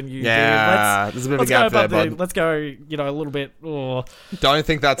younger than you, dude. There's a bit of a gap there, bud. Let's go, a little bit. Don't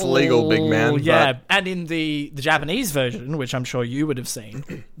think that's legal, big man. Yeah, but... and in the Japanese version, which I'm sure you would have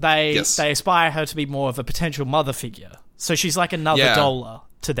seen, they aspire her to be more of a potential mother figure. So she's like another Dola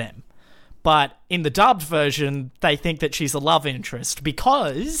to them. But in the dubbed version, they think that she's a love interest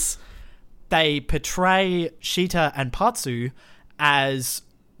because they portray Sheeta and Patsu as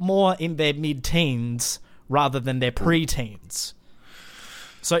more in their mid-teens rather than their pre-teens.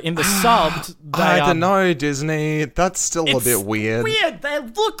 So in the subbed, they I don't know, Disney. That's still a bit weird. Weird. They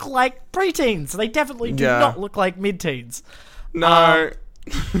look like pre-teens. They definitely do not look like mid-teens. No.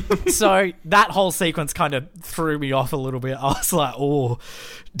 So that whole sequence kind of threw me off a little bit. I was like, oh,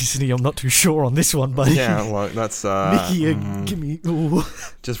 Disney, I'm not too sure on this one, buddy. Yeah, look, that's... Mickey, give me... Ooh.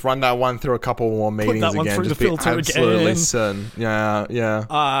 Just run that one through a couple more meetings Put that one again. through Just the be filter absolutely again. certain.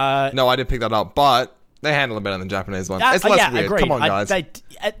 Yeah. No, I didn't pick that up, but... They handle it better than the Japanese one. It's less weird. Agreed. Come on, guys.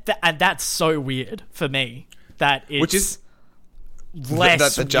 And that's so weird for me. That it's Which is less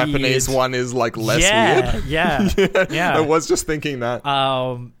that the Japanese weird. one is like less weird. Yeah. I was just thinking that.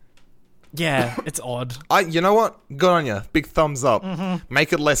 Yeah, it's odd. You know what? Good on you. Big thumbs up.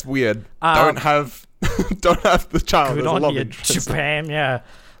 Make it less weird. Don't have the child. Good on you, Japan. Yeah.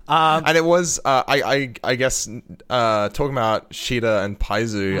 And it was, I guess, talking about Sheeta and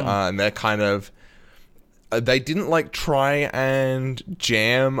Paizu, and they're kind of, they didn't like try and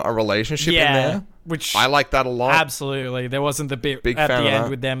jam a relationship in there. Which I like that a lot. Absolutely. There wasn't the bit Big at fan the of end that.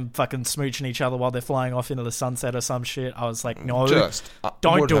 with them fucking smooching each other while they're flying off into the sunset or some shit. I was like, no,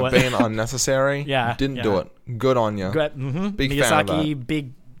 don't do have it. been unnecessary. Didn't do it. Good on you. Big Miyazaki, fan of that.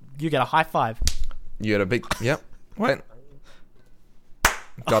 Big. You get a high five. You get a big. Yep. Wait.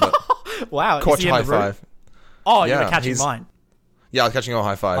 Got it. Wow. Caught your high five. Oh, you were catching mine. Yeah, I was catching your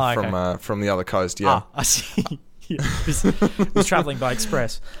high five from the other coast. Yeah. I see. He's traveling by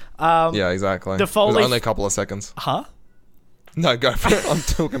express. Yeah, exactly. The Foley it was only a couple of seconds. Huh? No, go for it. I'm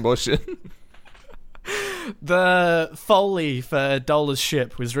talking bullshit. The Foley for Dola's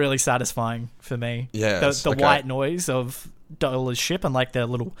ship was really satisfying for me. Yeah, the white noise of Dola's ship and like the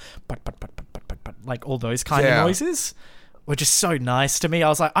little like all those kind of noises were just so nice to me. I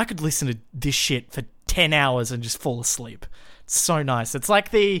was like, I could listen to this shit for 10 hours and just fall asleep. It's so nice. It's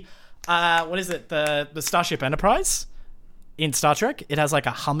like the what is it? The Starship Enterprise in Star Trek. It has like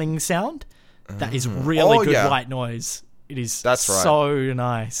a humming sound that is really good white noise. It is so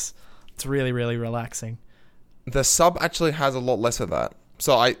nice. It's really, really relaxing. The sub actually has a lot less of that.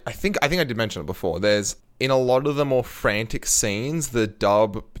 So I think I did mention it before. There's in a lot of the more frantic scenes, the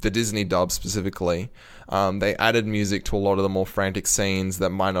Disney dub specifically, they added music to a lot of the more frantic scenes that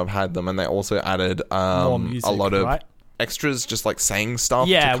might not have had them, and they also added more music, a lot of extras, just like saying stuff.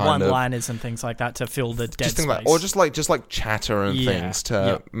 Yeah, one-liners and things like that to fill the dead space. Or just like chatter and things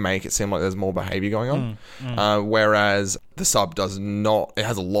to make it seem like there's more behavior going on. Whereas the sub does not. It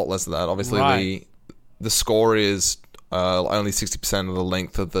has a lot less of that. Obviously, the score is only 60% of the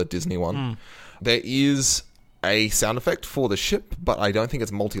length of the Disney one. There is a sound effect for the ship, but I don't think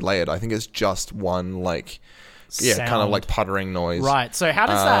it's multi-layered. I think it's just one sound. Kind of like puttering noise. Right. So how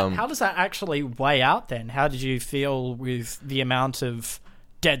does that actually weigh out then? How did you feel with the amount of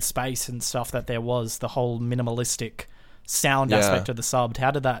dead space and stuff that there was, the whole minimalistic sound aspect of the subbed? How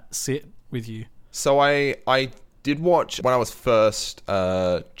did that sit with you? So I did watch, when I was first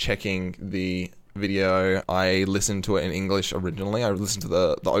checking the video, I listened to it in English originally. I listened to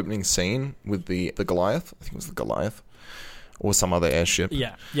the opening scene with the Goliath. I think it was the Goliath. Or some other airship.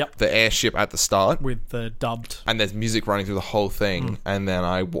 Yeah, yep. The airship at the start. With the dubbed. And there's music running through the whole thing. And then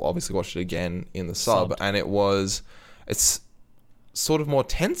I obviously watched it again in the sub. And it's sort of more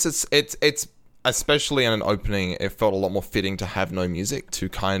tense. It's especially in an opening, it felt a lot more fitting to have no music to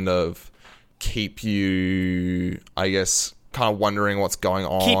kind of keep you, I guess, kind of wondering what's going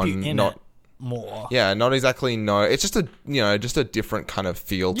on. Keep you in it more. Yeah, not exactly, no. It's just a different kind of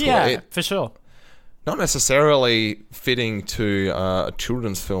feel to it. Yeah, for sure. not necessarily fitting to a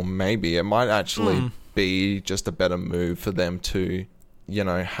children's film. Maybe it might actually be just a better move for them to,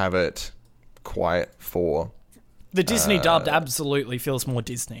 have it quiet for. The Disney dubbed absolutely feels more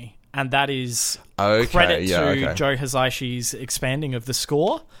Disney, and that is Okay, credit yeah, to okay. Joe Hisaishi's expanding of the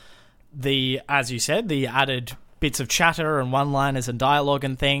score. As you said, the added bits of chatter and one-liners and dialogue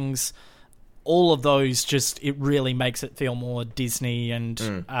and things, all of those it really makes it feel more Disney. And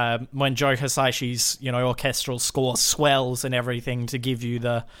when Joe Hisaishi's orchestral score swells and everything to give you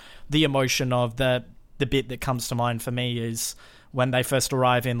the emotion of the bit that comes to mind for me is when they first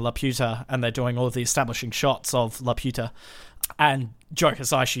arrive in Laputa and they're doing all of the establishing shots of Laputa, and Joe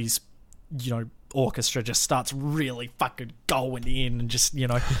Hisaishi's orchestra just starts really fucking going in and just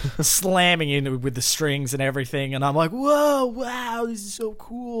slamming in with the strings and everything, and I'm like, whoa, wow, this is so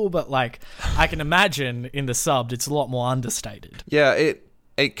cool. But like, I can imagine in the subbed it's a lot more understated. Yeah,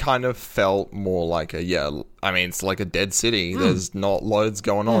 it kind of felt more like it's like a dead city. There's not loads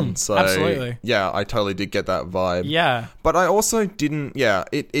going on. So absolutely. Yeah, I totally did get that vibe. Yeah. But I also didn't,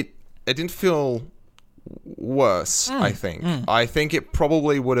 it didn't feel worse, I think. I think it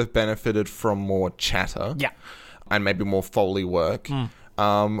probably would have benefited from more chatter. Yeah. And maybe more Foley work.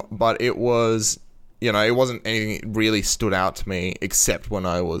 But it was, it wasn't anything that really stood out to me except when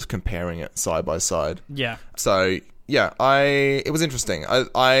I was comparing it side by side. Yeah. So, yeah, it was interesting.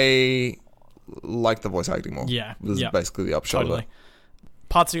 I liked the voice acting more. Yeah. This is basically the upshot of it.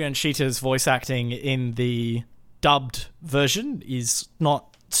 Patsu and Sheeta's voice acting in the dubbed version is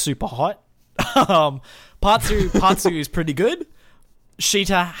not super hot. Patsu is pretty good.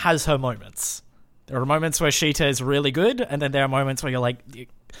 Sheeta has her moments. There are moments where Sheeta is really good, and then there are moments where you're like, it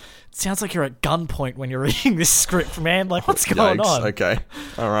sounds like you're at gunpoint when you're reading this script, man. Like, what's going Yikes. on? Okay.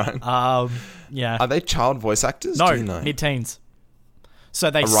 All right. Yeah. Are they child voice actors? No, Do you know? mid-teens.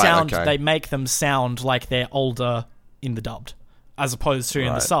 So they they make them sound like they're older in the dubbed, as opposed to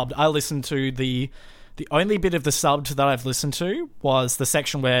in the subbed. I listened to the only bit of the subbed that I've listened to was the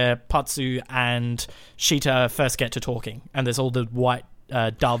section where Patsu and Sheeta first get to talking, and there's all the white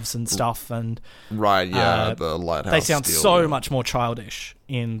doves and stuff, and Right, yeah, the lighthouse. they sound deal, so yeah. much more childish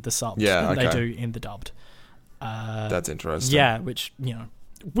in the subbed than they do in the dubbed. That's interesting. Yeah, which,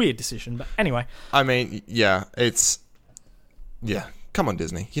 weird decision, but anyway. I mean, come on,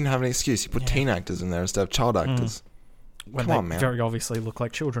 Disney. You didn't have any excuse. You put teen actors in there instead of child actors. When Come they on, man. very obviously look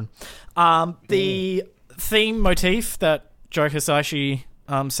like children. The theme motif that Joe Hisaishi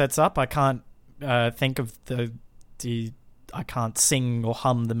sets up, I can't think of I can't sing or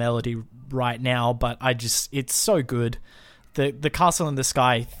hum the melody right now, but it's so good. The Castle in the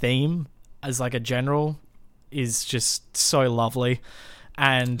Sky theme as like a general is just so lovely.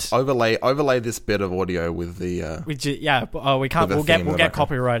 And overlay this bit of audio with the we can't. We'll get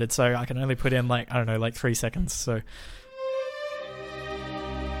copyrighted, so I can only put in 3 seconds. So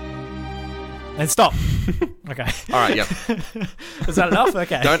and stop. Okay. All right. Yep. Is that enough?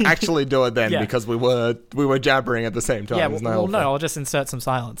 Okay. Don't actually do it then because we were jabbering at the same time. Yeah. No. I'll just insert some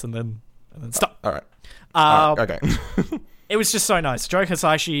silence and then stop. All right. Okay. It was just so nice. Joe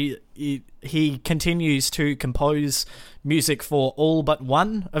Hisaishi, he continues to compose music for all but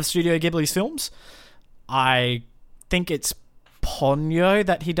one of Studio Ghibli's films. I think it's Ponyo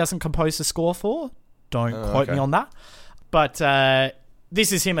that he doesn't compose the score for. Don't quote me on that. But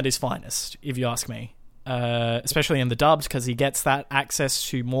this is him at his finest, if you ask me. Especially in the dubs, because he gets that access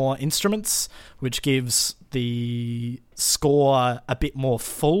to more instruments, which gives the score a bit more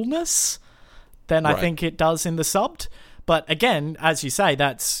fullness than I think it does in the subbed. But again, as you say,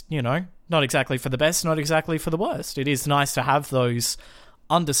 that's, not exactly for the best, not exactly for the worst. It is nice to have those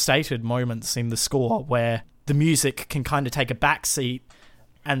understated moments in the score where the music can kind of take a backseat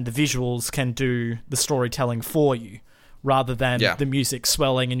and the visuals can do the storytelling for you, rather than the music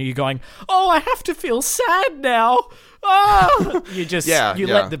swelling and you going, oh, I have to feel sad now. Oh! You just, let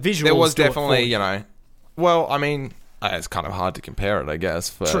the visuals There was do it definitely, for you. well, I mean, it's kind of hard to compare it, I guess,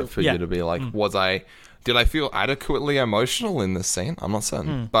 for you to be like, did I feel adequately emotional in this scene? I'm not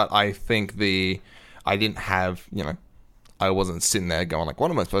certain. But I think I didn't have, I wasn't sitting there going like,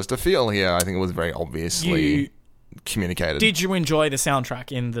 what am I supposed to feel here? I think it was very obviously communicated. Did you enjoy the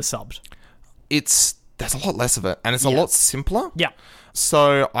soundtrack in the subbed? There's a lot less of it, and it's a lot simpler. Yeah.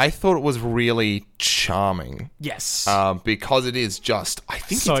 So I thought it was really charming. Yes. Because it is just, I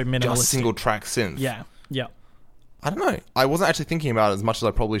think so it's minimalistic. just single track synth. Yeah. Yeah. I don't know. I wasn't actually thinking about it as much as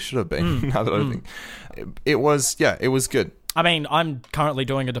I probably should have been. Now that I think it was good. I mean, I'm currently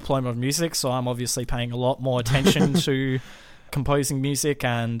doing a diploma of music, so I'm obviously paying a lot more attention to composing music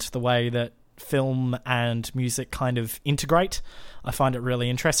and the way that film and music kind of integrate. I find it really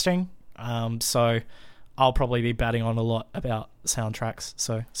interesting. So I'll probably be batting on a lot about soundtracks.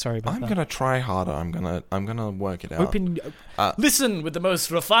 So sorry about that. I'm gonna try harder. I'm gonna work it out. Listen with the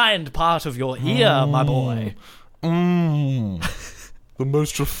most refined part of your ear, my boy. The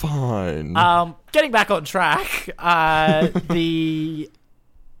most refined. Getting back on track, the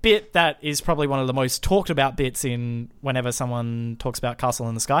bit that is probably one of the most talked about bits in whenever someone talks about Castle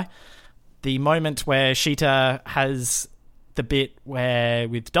in the Sky, the moment where Sheeta has the bit where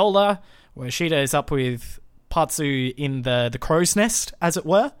with Dola, where Sheeta is up with Patsu in the crow's nest, as it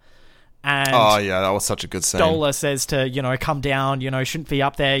were. And oh yeah, that was such a good scene. Dola says to, come down, shouldn't be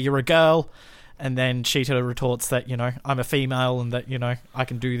up there, you're a girl. And then Sheeta retorts that, I'm a female and that, I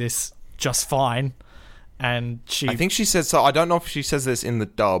can do this just fine. And I think she says so. I don't know if she says this in the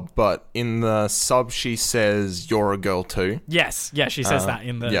dub, but in the sub she says you're a girl too. Yes, yeah, she says that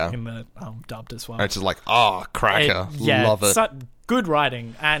in the dubbed as well. And it's just like, cracker, love it. Good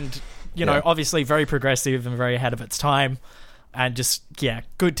writing, and obviously very progressive and very ahead of its time, and just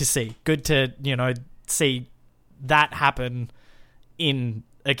good to see. Good to see that happen in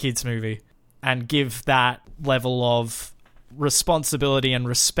a kids movie, and give that level of responsibility and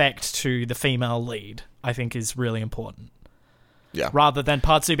respect to the female lead. I think is really important. Yeah. Rather than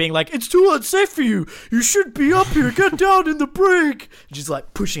Patsu being like, it's too unsafe for you. You should be up here. Get down in the brink. She's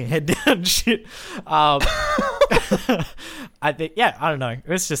like pushing her head down and shit. I think, I don't know.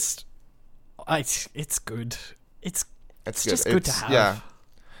 It's just, it's good. It's just good to have. Yeah.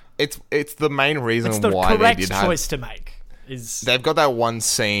 It's the main reason it's the why correct they did choice to make. They've got that one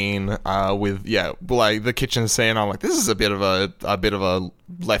scene with like the kitchen scene. I'm like, this is a bit of a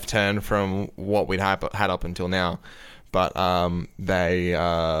left turn from what we'd had up until now, but they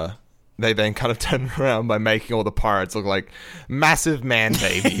then kind of turn around by making all the pirates look like massive man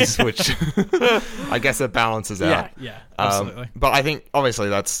babies, which I guess it balances out. Yeah, absolutely. But I think obviously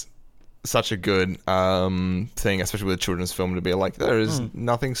that's such a good thing, especially with a children's film, to be like, there is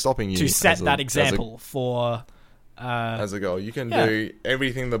nothing stopping you to set that example for. As a girl, you can do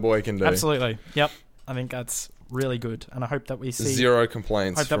everything the boy can do. Absolutely. Yep. I think that's really good, and I hope that we see zero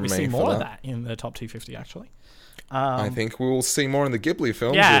complaints. Hope that from we me see more for of that in the top 250. Actually, I think we will see more in the Ghibli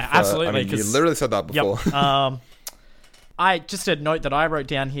films. Yeah, absolutely. You literally said that before. Yep. I just a note that I wrote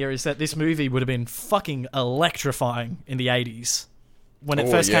down here is that this movie would have been fucking electrifying in the 80s when it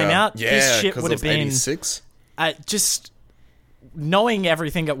first came out. This shit would have been 86. Just knowing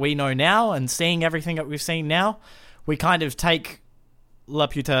everything that we know now and seeing everything that we've seen now. We kind of take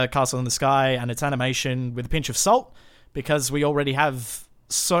Laputa Castle in the Sky and its animation with a pinch of salt because we already have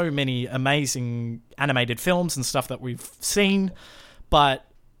so many amazing animated films and stuff that we've seen. But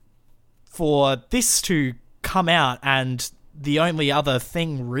for this to come out, and the only other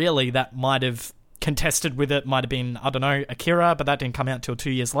thing really that might have contested with it might have been, I don't know, Akira, but that didn't come out till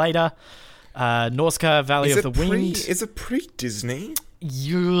 2 years later. Nausicaa, Valley of the Wind. Is it pre-Disney?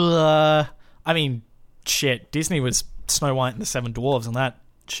 Yeah. I mean... Shit, Disney was Snow White and the Seven Dwarves, and that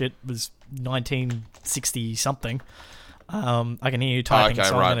shit was 1960 something. I can hear you typing,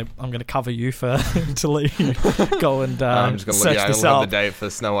 so right. I'm gonna cover you for to let you go and I'm just gonna search this up. The date for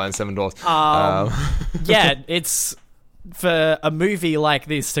Snow White and Seven Dwarfs. Yeah, it's for a movie like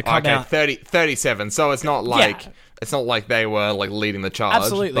this to come out 37. So it's not like it's not like they were like leading the charge.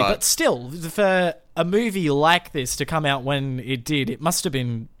 Absolutely, but still, for a movie like this to come out when it did, it must have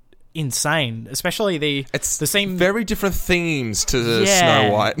been insane, especially the same very different themes to the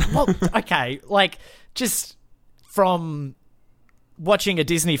Snow White. Well, okay, like just from watching a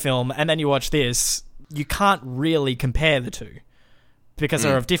Disney film and then you watch this, you can't really compare the two because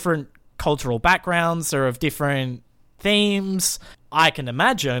they're of different cultural backgrounds, they're of different themes. I can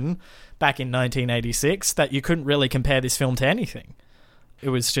imagine back in 1986 that you couldn't really compare this film to anything. It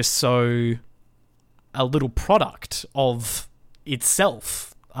was just so a little product of itself.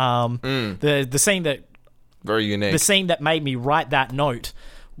 The scene that very unique. The scene that made me write that note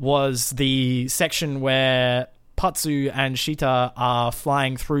was the section where Patsu and Sheeta are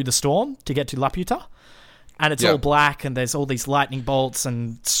flying through the storm to get to Laputa, and it's all black, and there's all these lightning bolts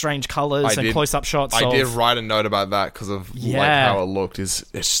and strange colors and close-up shots. I did write a note about that because of like how it looked. It's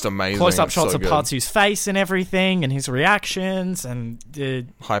just amazing. Close-up shots of Patsu's face and everything, and his reactions, and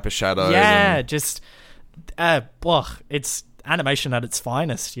hyper shadow. Yeah, just it's animation at its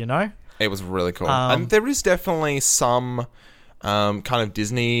finest, you know? It was really cool. And there is definitely some kind of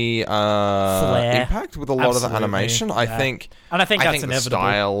Disney impact with a lot of the animation. I think that's inevitable. The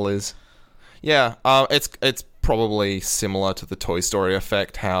style is... Yeah, it's probably similar to the Toy Story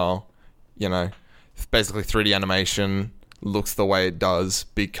effect, how, basically 3D animation, looks the way it does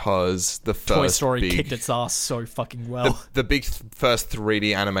because the first Toy Story big, kicked its ass so fucking well. the big first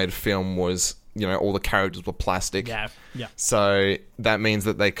 3D animated film was, all the characters were plastic. Yeah. So that means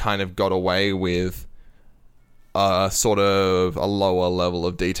that they kind of got away with sort of a lower level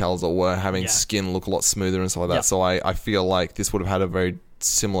of details, or were having skin look a lot smoother and stuff like that. Yep. So I feel like this would have had a very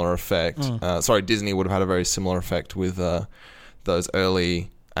similar effect. Disney would have had a very similar effect with those early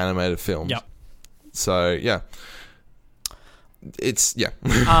animated films. Yep. So yeah, it's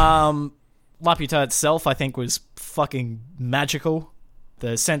Laputa itself, I think, was fucking magical.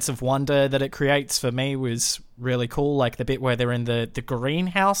 The sense of wonder that it creates for me was really cool. Like the bit where they're in the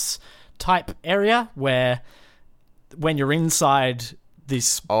greenhouse type area, where when you're inside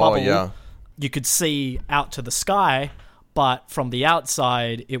this bubble, you could see out to the sky, but from the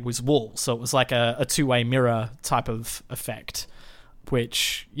outside it was walls. So it was like a two-way mirror type of effect,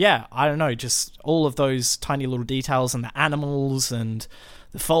 which, I don't know, just all of those tiny little details and the animals and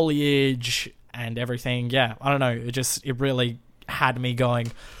the foliage and everything. I don't know. It really had me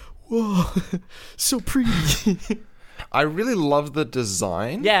going, whoa, so pretty. I really love the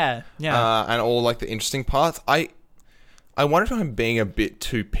design. Yeah. And all like the interesting parts. I wonder if I'm being a bit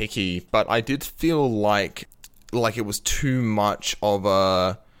too picky, but I did feel like it was too much of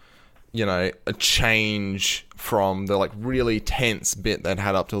a change from the like really tense bit that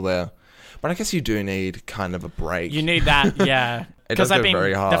had up till there. But I guess you do need kind of a break. You need that, yeah. It does go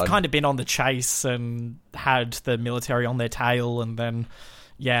very hard. They've kind of been on the chase and had the military on their tail, and then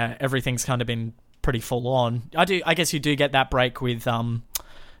everything's kind of been pretty full on. I guess you do get that break with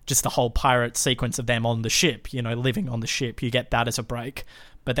just the whole pirate sequence of them on the ship, living on the ship. You get that as a break.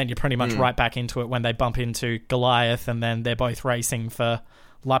 But then you're pretty much right back into it when they bump into Goliath, and then they're both racing for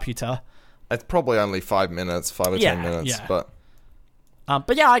Laputa. It's probably only 5 minutes, 5 or 10 minutes, but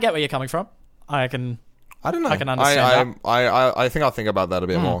I get where you're coming from. I don't know. I can understand that. I think I'll think about that a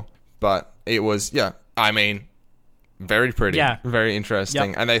bit more. But it was, I mean, very pretty, very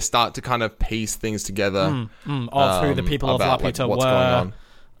interesting, and they start to kind of piece things together of who the people of Laputa what's were. Going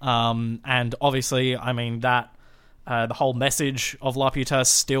on. And obviously, I mean, that the whole message of Laputa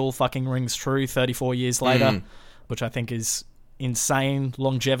still fucking rings true 34 years later, which I think is insane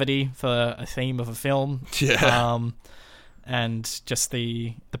longevity for a theme of a film. And just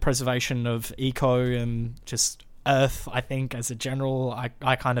the preservation of eco and just Earth, I think, as a general,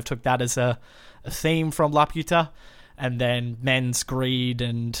 I kind of took that as a theme from Laputa. And then men's greed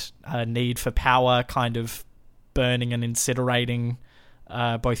and need for power kind of burning and incinerating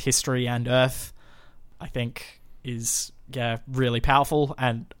both history and Earth, I think is really powerful.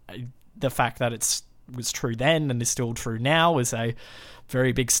 And the fact that it was true then and is still true now is a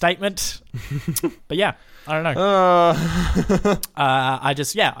very big statement. But I don't know. I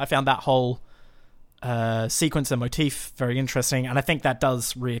found that whole sequence and motif very interesting, and I think that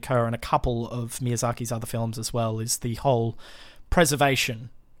does reoccur in a couple of Miyazaki's other films as well, is the whole preservation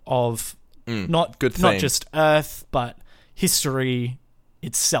of not just Earth, but history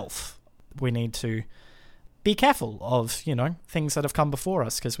itself. We need to be careful of, things that have come before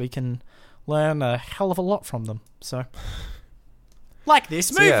us, because we can learn a hell of a lot from them. So, like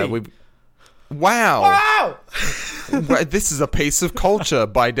this movie. Wow! This is a piece of culture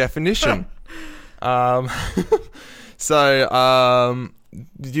by definition. The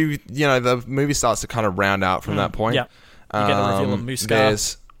movie starts to kind of round out from that point. Yeah, you get a reveal of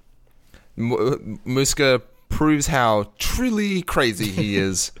Muska. Muska proves how truly crazy he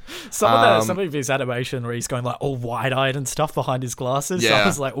is. Some of his animation where he's going like all wide-eyed and stuff behind his glasses. Yeah. I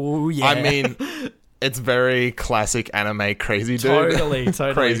was like, oh yeah. I mean, it's very classic anime crazy dude. Totally.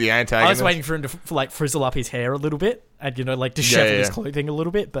 Crazy antagonist. I was waiting for him to frizzle up his hair a little bit and, dishevel his clothing a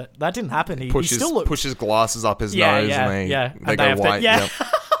little bit, but that didn't happen. He still looked... pushes glasses up his nose and they go white.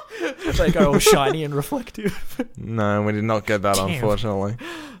 They go all shiny and reflective. No, we did not get that, unfortunately.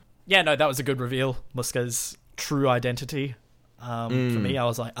 Yeah, no, that was a good reveal. Muska's true identity. For me, I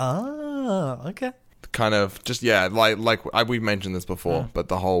was like, okay. Kind of just we've mentioned this before, but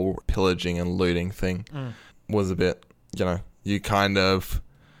the whole pillaging and looting thing was a bit, you kind of,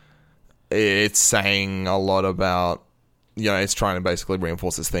 it's saying a lot about, it's trying to basically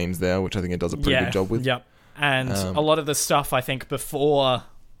reinforce its themes there, which I think it does a pretty good job with. Yep. And a lot of the stuff, I think, before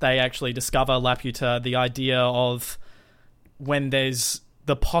they actually discover Laputa, the idea of when there's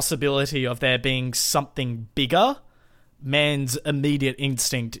the possibility of there being something bigger, man's immediate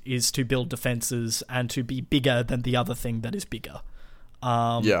instinct is to build defenses and to be bigger than the other thing that is bigger.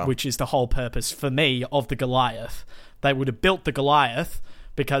 Which is the whole purpose, for me, of the Goliath. They would have built the Goliath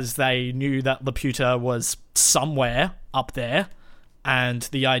because they knew that Laputa was somewhere up there, and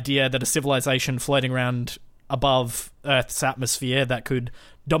the idea that a civilization floating around above Earth's atmosphere that could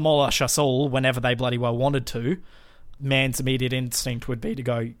demolish us all whenever they bloody well wanted to, man's immediate instinct would be to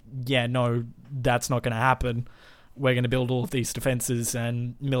go, yeah, no, that's not going to happen. We're going to build all of these defenses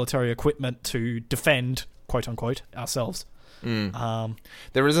and military equipment to defend, quote unquote, ourselves.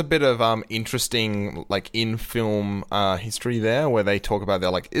 There is a bit of interesting, like, in-film history there where they talk about,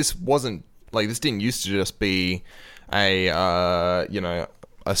 they're like, this didn't used to just be a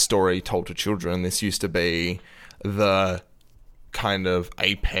story told to children. This used to be the kind of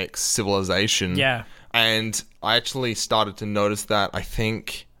apex civilization. Yeah. And I actually started to notice that, I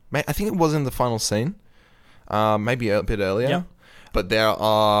think it was in the final scene, maybe a bit earlier. Yeah. But there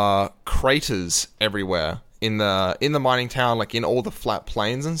are craters everywhere in the mining town, like in all the flat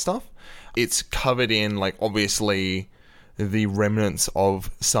plains and stuff. It's covered in, like, obviously the remnants of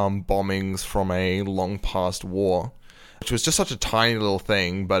some bombings from a long past war, which was just such a tiny little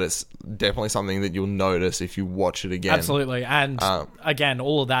thing, but it's definitely something that you'll notice if you watch it again. Absolutely. And again,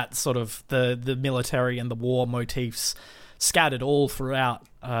 all of that sort of the military and the war motifs scattered all throughout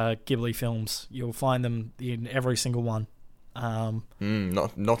Ghibli films. You'll find them in every single one.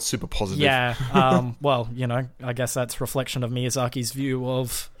 Not super positive. Yeah. Well, I guess that's reflection of Miyazaki's view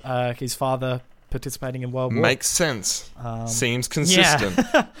of his father participating in World War. Makes sense. Seems consistent.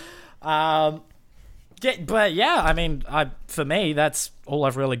 Yeah. But yeah, I mean, for me, that's all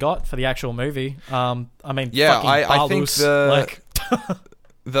I've really got for the actual movie. I mean, yeah, I think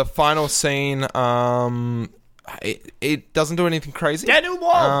the final scene, it doesn't do anything crazy.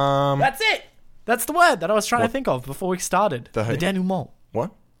 Denouement. That's it. That's the word that I was trying to think of before we started. The denouement.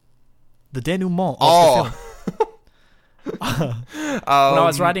 What? The denouement of the film. When I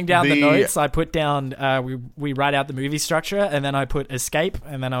was writing down the notes, I put down we write out the movie structure, and then I put escape,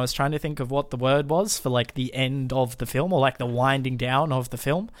 and then I was trying to think of what the word was for, like, the end of the film, or like the winding down of the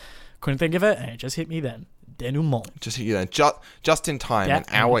film. Couldn't think of it, and it just hit me then. Denouement. Just hit you then. Just in time, an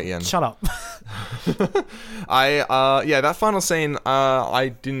hour in. Shut up. That final scene,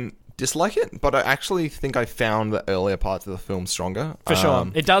 I didn't dislike it, but I actually think I found the earlier parts of the film stronger. For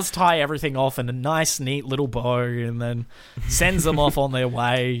sure. It does tie everything off in a nice, neat little bow, and then sends them off on their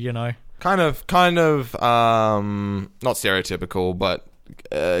way, Kind of, not stereotypical, but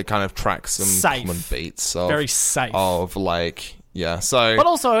kind of tracks some safe. Common beats. Very safe. Of, like, yeah, so... But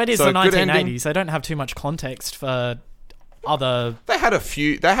also, it is the 1980s. They don't have too much context for other... They had a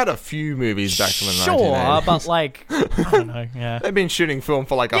few movies back in the 1980s. Sure, but, like, I don't know, yeah. They've been shooting film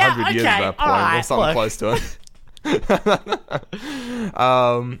for, like, 100 years at that point, or something close to it.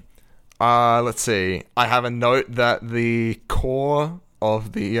 Let's see. I have a note that the core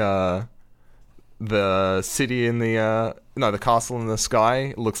of the city in the castle in the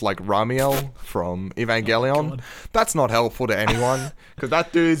sky looks like Ramiel from Evangelion. That's not helpful to anyone, because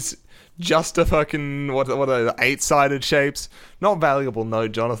that dude's just a fucking, what are the 8-sided shapes? Not valuable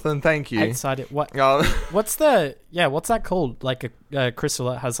note, Jonathan. Thank you. 8-sided, what? What's that called? Like a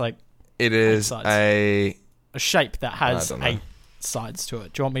crystal that has, like, it is a shape that has 8 sides to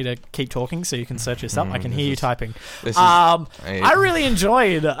it. Do you want me to keep talking so you can search this up? I can hear you typing. I really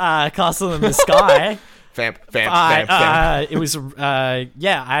enjoyed Castle in the Sky. Vamp. It was, I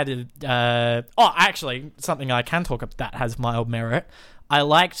added, actually, something I can talk about that has mild merit. I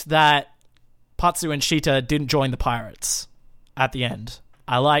liked that Patsu and Shita didn't join the pirates at the end.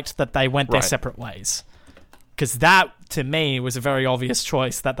 I liked that they went their separate ways. Because that, to me, was a very obvious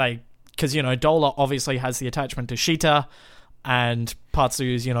choice that because, Dola obviously has the attachment to Shita, and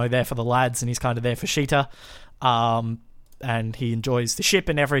Patsu's, there for the lads, and he's kind of there for Shita. And he enjoys the ship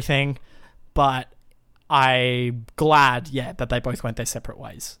and everything. But I'm glad, that they both went their separate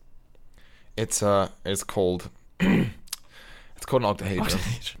ways. It's called... It's called an octahedron.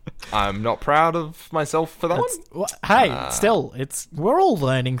 I'm not proud of myself for that one. Hey, still, we're all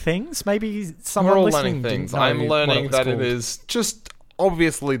learning things. Maybe someone listening didn't know I'm learning that called. It is just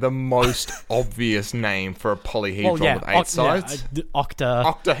obviously the most obvious name for a polyhedron with 8 sides.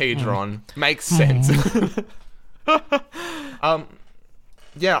 Octahedron makes sense. I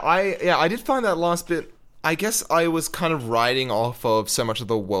did find that last bit. I guess I was kind of riding off of so much of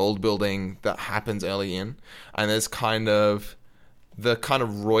the world building that happens early in, and there's kind of the kind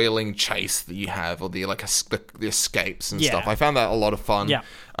of roiling chase that you have, or the escapes and stuff. I found that a lot of fun. Yeah.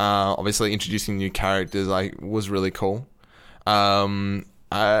 Obviously, introducing new characters was really cool. Not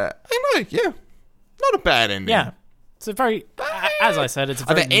a bad ending. Yeah, it's a very, as I said, it's a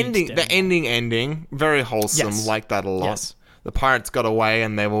very the ending very wholesome. Yes. Like that a lot. Yes. the pirates got away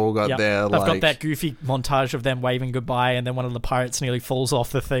and they've all got Yep. their They've like got that goofy montage of them waving goodbye, and then one of the pirates nearly falls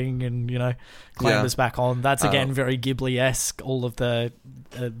off the thing, and clambers back on. That's again very Ghibli-esque. All of the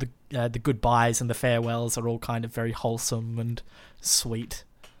goodbyes and the farewells are all kind of very wholesome and sweet.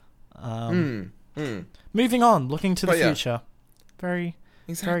 Moving on, looking to the future, very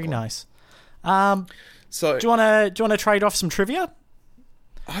nice. So do you want to trade off some trivia?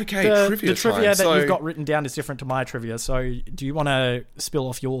 Okay, the trivia time. that you've got written down is different to my trivia. So do you want to spill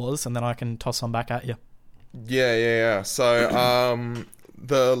off yours, and then I can toss some back at you? Yeah. So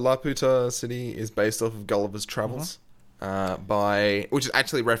the Laputa city is based off of Gulliver's Travels, which is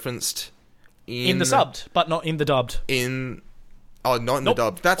actually referenced in the subbed, but not in the dubbed. Not in the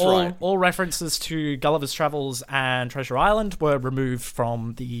dubbed. That's right. All references to Gulliver's Travels and Treasure Island were removed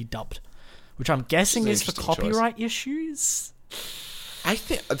from the dubbed, which I'm guessing is for copyright issues. I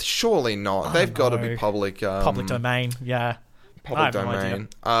think surely not. They've got to be public domain. Yeah, public domain.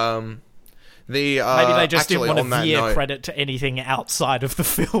 Maybe they just didn't want to veer credit to anything outside of the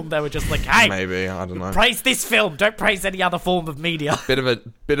film. They were just like, "Hey, maybe I don't know. Praise this film. Don't praise any other form of media." Bit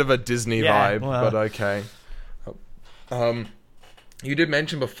of a Disney vibe, but okay. You did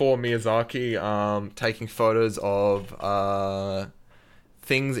mention before Miyazaki making photos of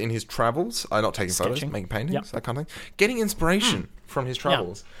things in his travels. Not taking photos, making paintings, that kind of thing. Getting inspiration from his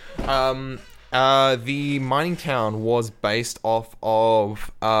travels. The mining town was based off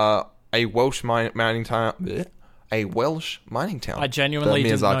of a Welsh mining town. A Welsh mining town. I genuinely that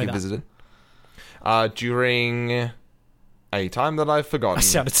Miyazaki didn't know visited during a time that I've forgotten. I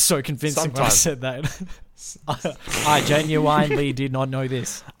sounded so convincing when I said that. I genuinely did not know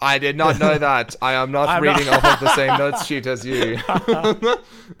this. I did not know that. I am not reading off of the same notes sheet as you.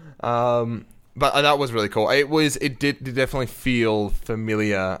 But that was really cool. It did definitely feel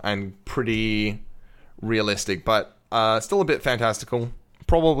familiar and pretty realistic, but still a bit fantastical.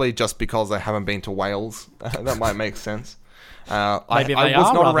 Probably just because I haven't been to Wales. That might make sense. Maybe I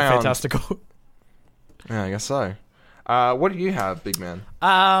was not around. Fantastical. Yeah, I guess so. What do you have, big man?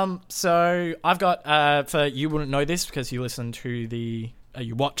 So I've got for you wouldn't know this because you listened to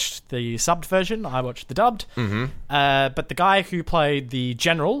you watched the subbed version. I watched the dubbed. Mm-hmm. But the guy who played the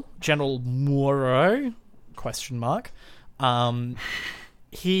General Moro, ?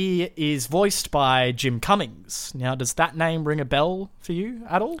 He is voiced by Jim Cummings. Now, does that name ring a bell for you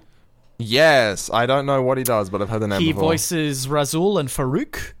at all? Yes, I don't know what he does, but I've heard the name before. He voices Razul and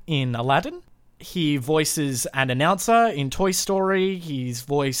Farouk in Aladdin. He voices an announcer in Toy Story. He's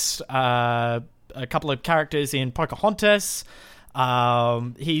voiced a couple of characters in Pocahontas.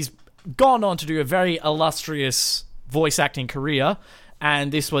 He's gone on to do a very illustrious voice acting career,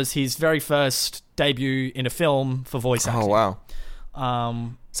 and this was his very first debut in a film for voice acting. Oh, wow.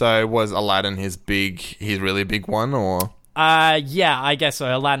 So was Aladdin his really big one, or? Yeah, I guess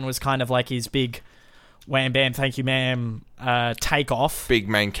so. Aladdin was kind of like his big wham bam, thank you ma'am, takeoff. Big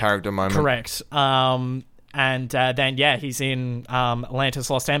main character moment. Correct. And then, he's in Atlantis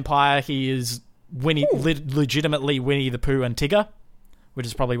Lost Empire. He is legitimately Winnie the Pooh and Tigger, which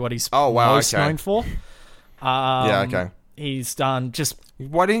is probably what he's most known for. Okay. He's done just...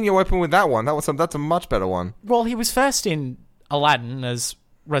 Why didn't you open with that one? That's a much better one. Well, he was first in Aladdin as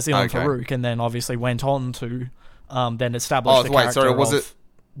Razil and Farouk, and then obviously went on to then establish the character of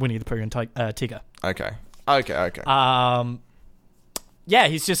Winnie the Pooh and Tigger. Okay.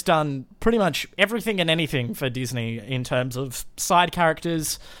 He's just done pretty much everything and anything for Disney in terms of side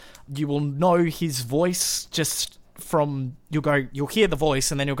characters. You will know his voice just from... You'll hear the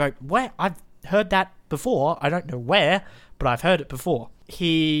voice and then you'll go, where? I've heard that before. I don't know where, but I've heard it before.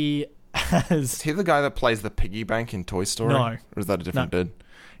 He has... Is he the guy that plays the piggy bank in Toy Story? No. Or is that a different dude?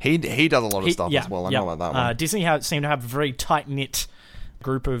 He does a lot of stuff as well. I know about that one. Disney seem to have a very tight-knit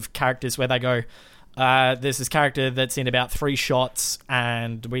group of characters where they go, there's this character that's in about 3 shots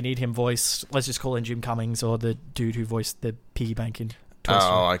and we need him voiced. Let's just call him Jim Cummings or the dude who voiced the piggy bank in Toy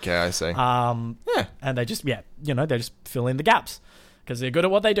Story. Oh, okay, I see. And they just, they just fill in the gaps because they're good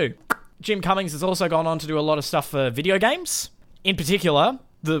at what they do. Jim Cummings has also gone on to do a lot of stuff for video games. In particular,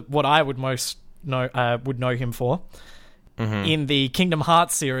 what I would most know him for, in the Kingdom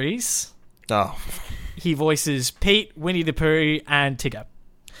Hearts series. Oh. He voices Pete, Winnie the Pooh, and Tigger.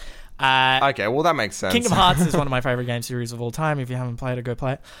 Okay, well that makes sense. Kingdom Hearts is one of my favorite game series of all time. If you haven't played it, go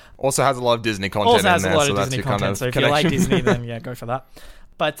play it. Also has a lot of Disney content in there. Also has a lot of Disney content, so if you like Disney, then go for that.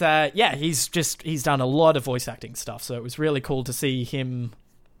 But he's done a lot of voice acting stuff, so it was really cool to see him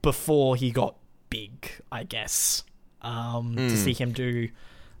before he got big, I guess. To see him do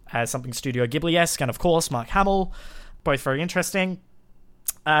something Studio Ghibli-esque, and of course Mark Hamill, both very interesting.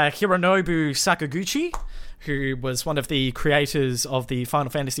 Hironobu Sakaguchi, who was one of the creators of the Final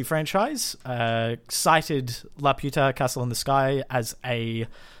Fantasy franchise, cited Laputa Castle in the Sky as a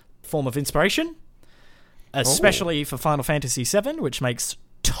form of inspiration, especially for Final Fantasy VII, which makes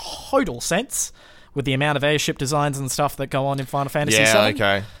total sense with the amount of airship designs and stuff that go on in Final Fantasy VII. Yeah,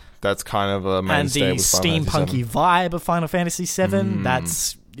 okay. That's kind of a mainstay and the with Final Fantasy steampunky vibe of Final Fantasy VII.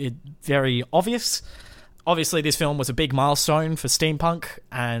 That's very obvious. Obviously, this film was a big milestone for steampunk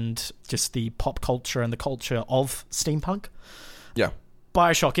and just the pop culture and the culture of steampunk. Yeah.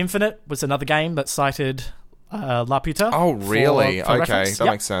 BioShock Infinite was another game that cited Laputa. Oh, really? For okay, reference. that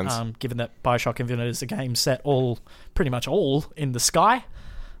makes sense. Given that BioShock Infinite is a game set pretty much all in the sky.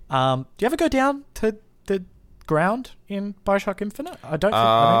 Do you ever go down to the ground in BioShock Infinite? I don't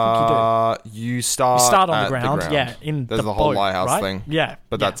think you do. You start on at the ground, yeah, in There's the whole boat, lighthouse right? thing. Yeah.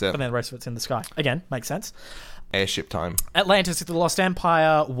 But that's it. But then the rest of it's in the sky. Again, makes sense. Airship time. Atlantis of the Lost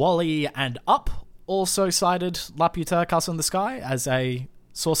Empire, Wall-E, and Up also cited Laputa Castle in the Sky as a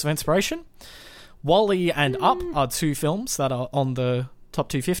source of inspiration. Wall-E and Up are two films that are on the top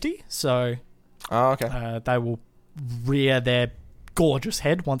 250, so they will rear their gorgeous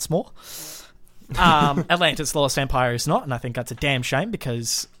head once more. Atlantis the Lost Empire is not, and I think that's a damn shame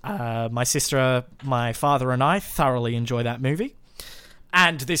because my sister, my father, and I thoroughly enjoy that movie.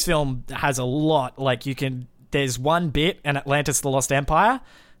 And this film has a lot, there's one bit in Atlantis the Lost Empire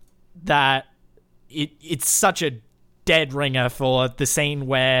that it's such a dead ringer for the scene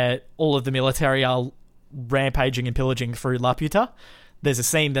where all of the military are rampaging and pillaging through Laputa. There's a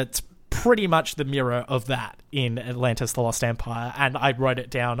scene that's pretty much the mirror of that in Atlantis the Lost Empire, and I wrote it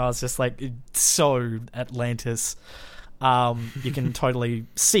down. I was just like, it's so Atlantis. You can totally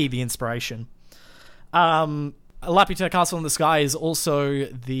see the inspiration. Laputa Castle in the Sky is also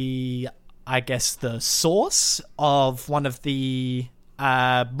the source of one of the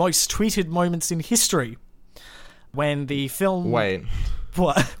most tweeted moments in history. When the film... Wait.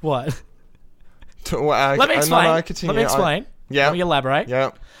 What? Let me explain. Continue. Let me explain. Let me elaborate.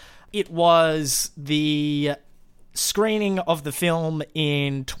 Yeah. It was the screening of the film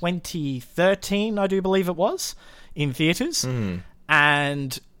in 2013, I do believe it was, in theatres.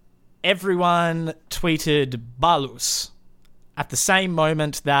 And everyone tweeted Balus at the same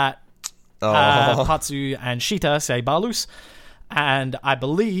moment that Patsu and Shita say Balus. And I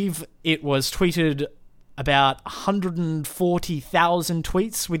believe it was tweeted about 140,000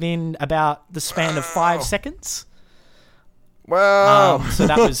 tweets within about the span of 5 seconds. Wow. So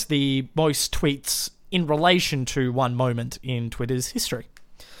that was the most tweets in relation to one moment in Twitter's history.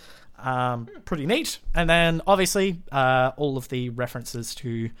 Pretty neat. And then, obviously, all of the references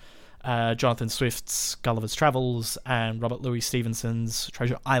to Jonathan Swift's Gulliver's Travels and Robert Louis Stevenson's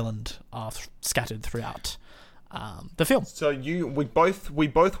Treasure Island are scattered throughout the film. So we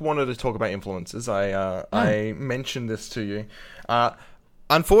both wanted to talk about influences. I mentioned this to you.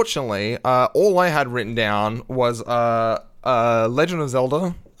 Unfortunately, all I had written down was Legend of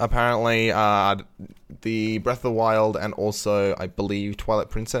Zelda. Apparently, the Breath of the Wild and also, I believe, Twilight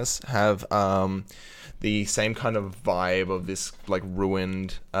Princess have the same kind of vibe of this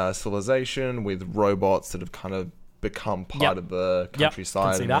ruined civilization with robots that have kind of become part of the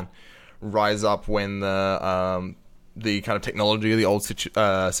countryside and then rise up when the kind of technology of the old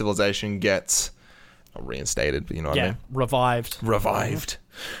civilization gets not reinstated, but you know what I mean? Revived.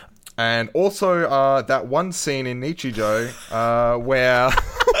 And also that one scene in Nichijou where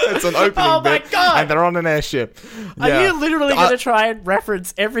it's an opening bit and they're on an airship. Are you literally going to try and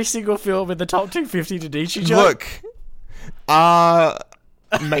reference every single film in the top 250 to Nichijou? Look,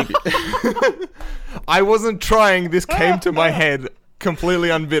 maybe. I wasn't trying. This came to my head completely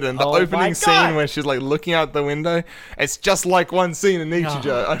unbidden. The opening scene where she's looking out the window, it's just like one scene in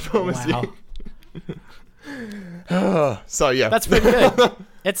Nichijou. I promise you. So yeah, that's pretty good.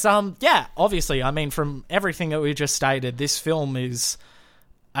 It's obviously, I mean, from everything that we just stated, this film is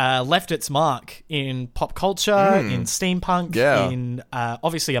left its mark in pop culture, in steampunk, in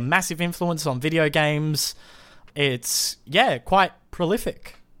obviously a massive influence on video games. It's quite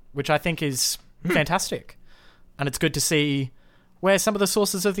prolific, which I think is fantastic, and it's good to see where some of the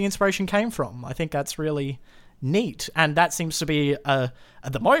sources of the inspiration came from. I think that's really neat, and that seems to be at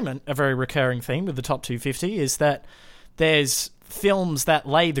the moment a very recurring theme with the top 250 is that there's films that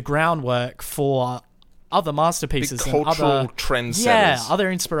lay the groundwork for other masterpieces big and cultural trendsetters, other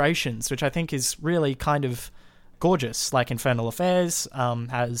inspirations, which I think is really kind of gorgeous. Like Infernal Affairs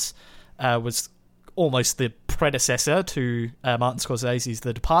was almost the predecessor to Martin Scorsese's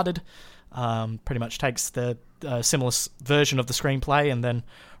The Departed. Pretty much takes the similar version of the screenplay and then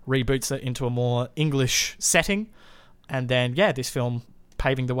reboots it into a more English setting. And then, this film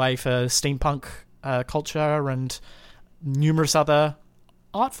paving the way for steampunk culture and numerous other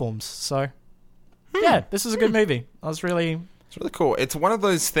art forms. So, yeah, this is a good movie. It's really cool. It's one of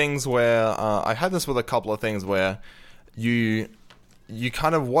those things where I had this with a couple of things where you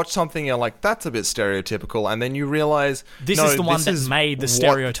kind of watch something, you're like, that's a bit stereotypical, and then you realize this is the one that made the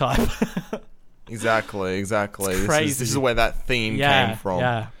stereotype. Exactly. It's crazy. This is where that theme came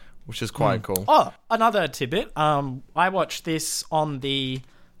from, which is quite cool. Oh, another tidbit. I watched this on the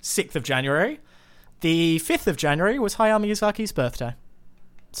 6th of January. The 5th of January was Hayao Miyazaki's birthday.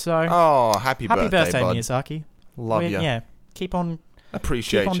 So, happy birthday, bud. Miyazaki. Love you. Yeah, keep on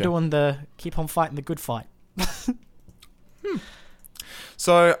fighting the good fight.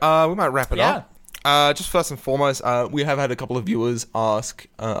 So we might wrap it up. Just first and foremost, we have had a couple of viewers ask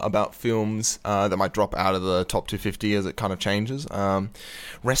about films that might drop out of the top 250 as it kind of changes.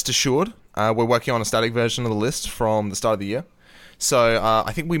 Rest assured, we're working on a static version of the list from the start of the year. So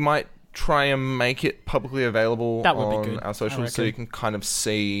I think we might try and make it publicly available on our socials so you can kind of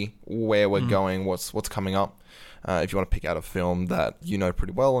see where we're going, what's coming up. If you want to pick out a film that you know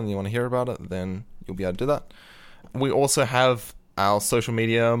pretty well and you want to hear about it, then you'll be able to do that. We also have our social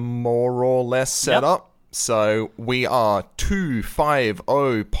media more or less set up. So we are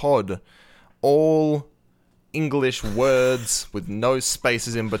 250 pod, all English words with no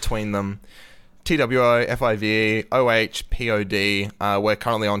spaces in between them. TWOFIVOHPOD. We're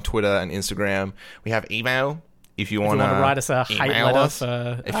currently on Twitter and Instagram. We have email. If you want to write us a hate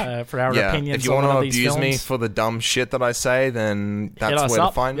letter for our opinions. If you want to abuse me for the dumb shit that I say, then that's where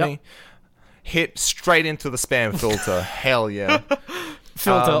to find me. Hit straight into the spam filter. Hell yeah.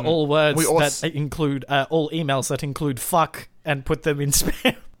 Filter all words that include all emails that include fuck and put them in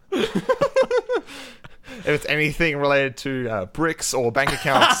spam. If it's anything related to bricks or bank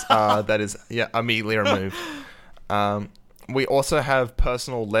accounts, that is immediately removed. We also have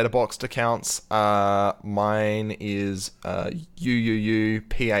personal letterboxd accounts. Mine is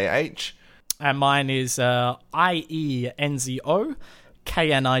UUUPAH. And mine is IENZO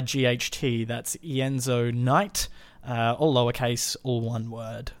KNIGHT. That's Ienzo Knight. All lowercase, all one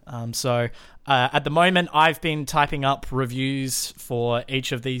word. So at the moment, I've been typing up reviews for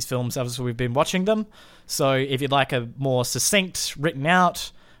each of these films as we've been watching them. So if you'd like a more succinct, written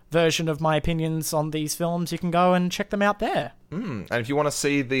out version of my opinions on these films, you can go and check them out there. And if you want to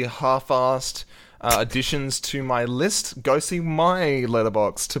see the half-assed additions to my list, go see my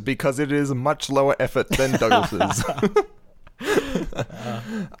Letterboxd, because it is much lower effort than Douglas's.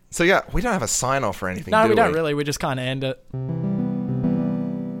 So yeah, we don't have a sign-off or anything, No, we don't really. We just kind of end it.